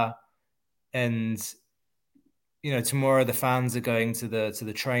Sabuka, and tomorrow the fans are going to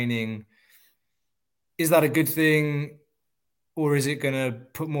the training. Is that a good thing, or is it going to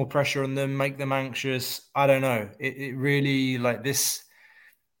put more pressure on them, make them anxious? I don't know. It really, like, this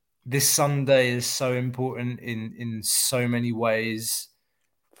Sunday is so important in so many ways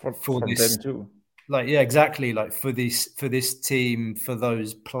for this them too. Like, yeah, exactly. Like for this team, for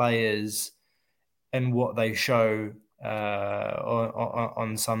those players, and what they show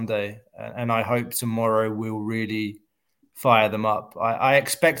on Sunday. And I hope tomorrow will really fire them up. I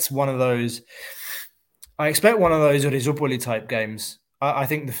expect one of those. Rizopoli type games. I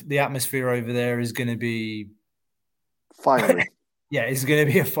think the atmosphere over there is going to be fiery. Yeah, it's going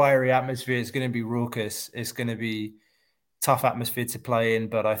to be a fiery atmosphere. It's going to be raucous. It's going to be tough atmosphere to play in.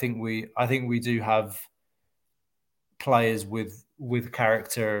 But I think we do have players with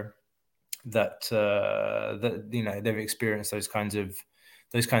character that they've experienced those kinds of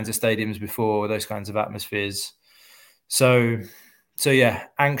stadiums before, those kinds of atmospheres. So yeah,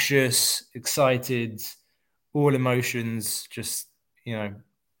 anxious, excited, all emotions just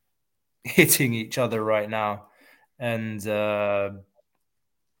hitting each other right now. And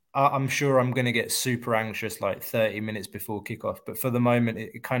I'm sure I'm going to get super anxious like 30 minutes before kickoff. But for the moment,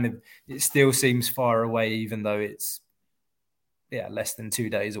 it still seems far away, even though it's less than 2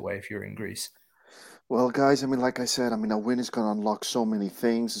 days away if you're in Greece. Well, guys, like I said, a win is going to unlock so many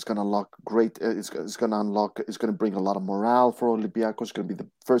things. It's going to unlock great. It's going to bring a lot of morale for Olympiacos. It's going to be the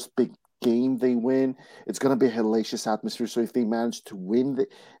first big game they win. It's going to be a hellacious atmosphere. So if they manage to win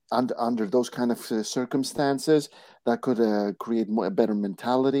under those kind of circumstances, that could create a better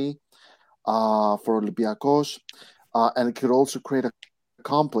mentality for Olympiacos. And it could also create a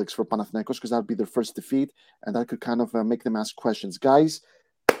complex for Panathinaikos, because that would be their first defeat. And that could kind of make them ask questions. Guys,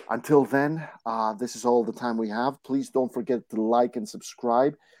 until then, this is all the time we have. Please don't forget to like and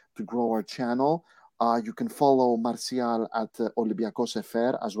subscribe to grow our channel. You can follow Martial at Olympiacos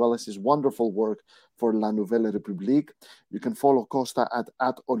FR, as well as his wonderful work for La Nouvelle République. You can follow Costa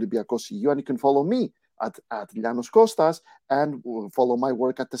at Olympiacos EU, and you can follow me at Llanos Costas, and follow my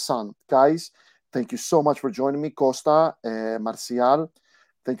work at The Sun. Guys, thank you so much for joining me. Costa, Martial,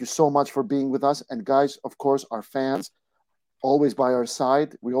 thank you so much for being with us. And guys, of course, our fans, always by our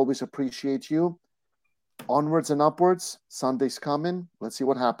side. We always appreciate you. Onwards and upwards. Sunday's coming. Let's see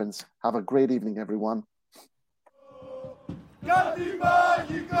what happens. Have a great evening, everyone.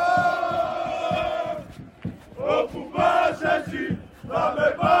 Όπου πας εσύ θα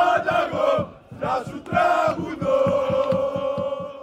με πάντα εγώ να σου τραγουδήσω.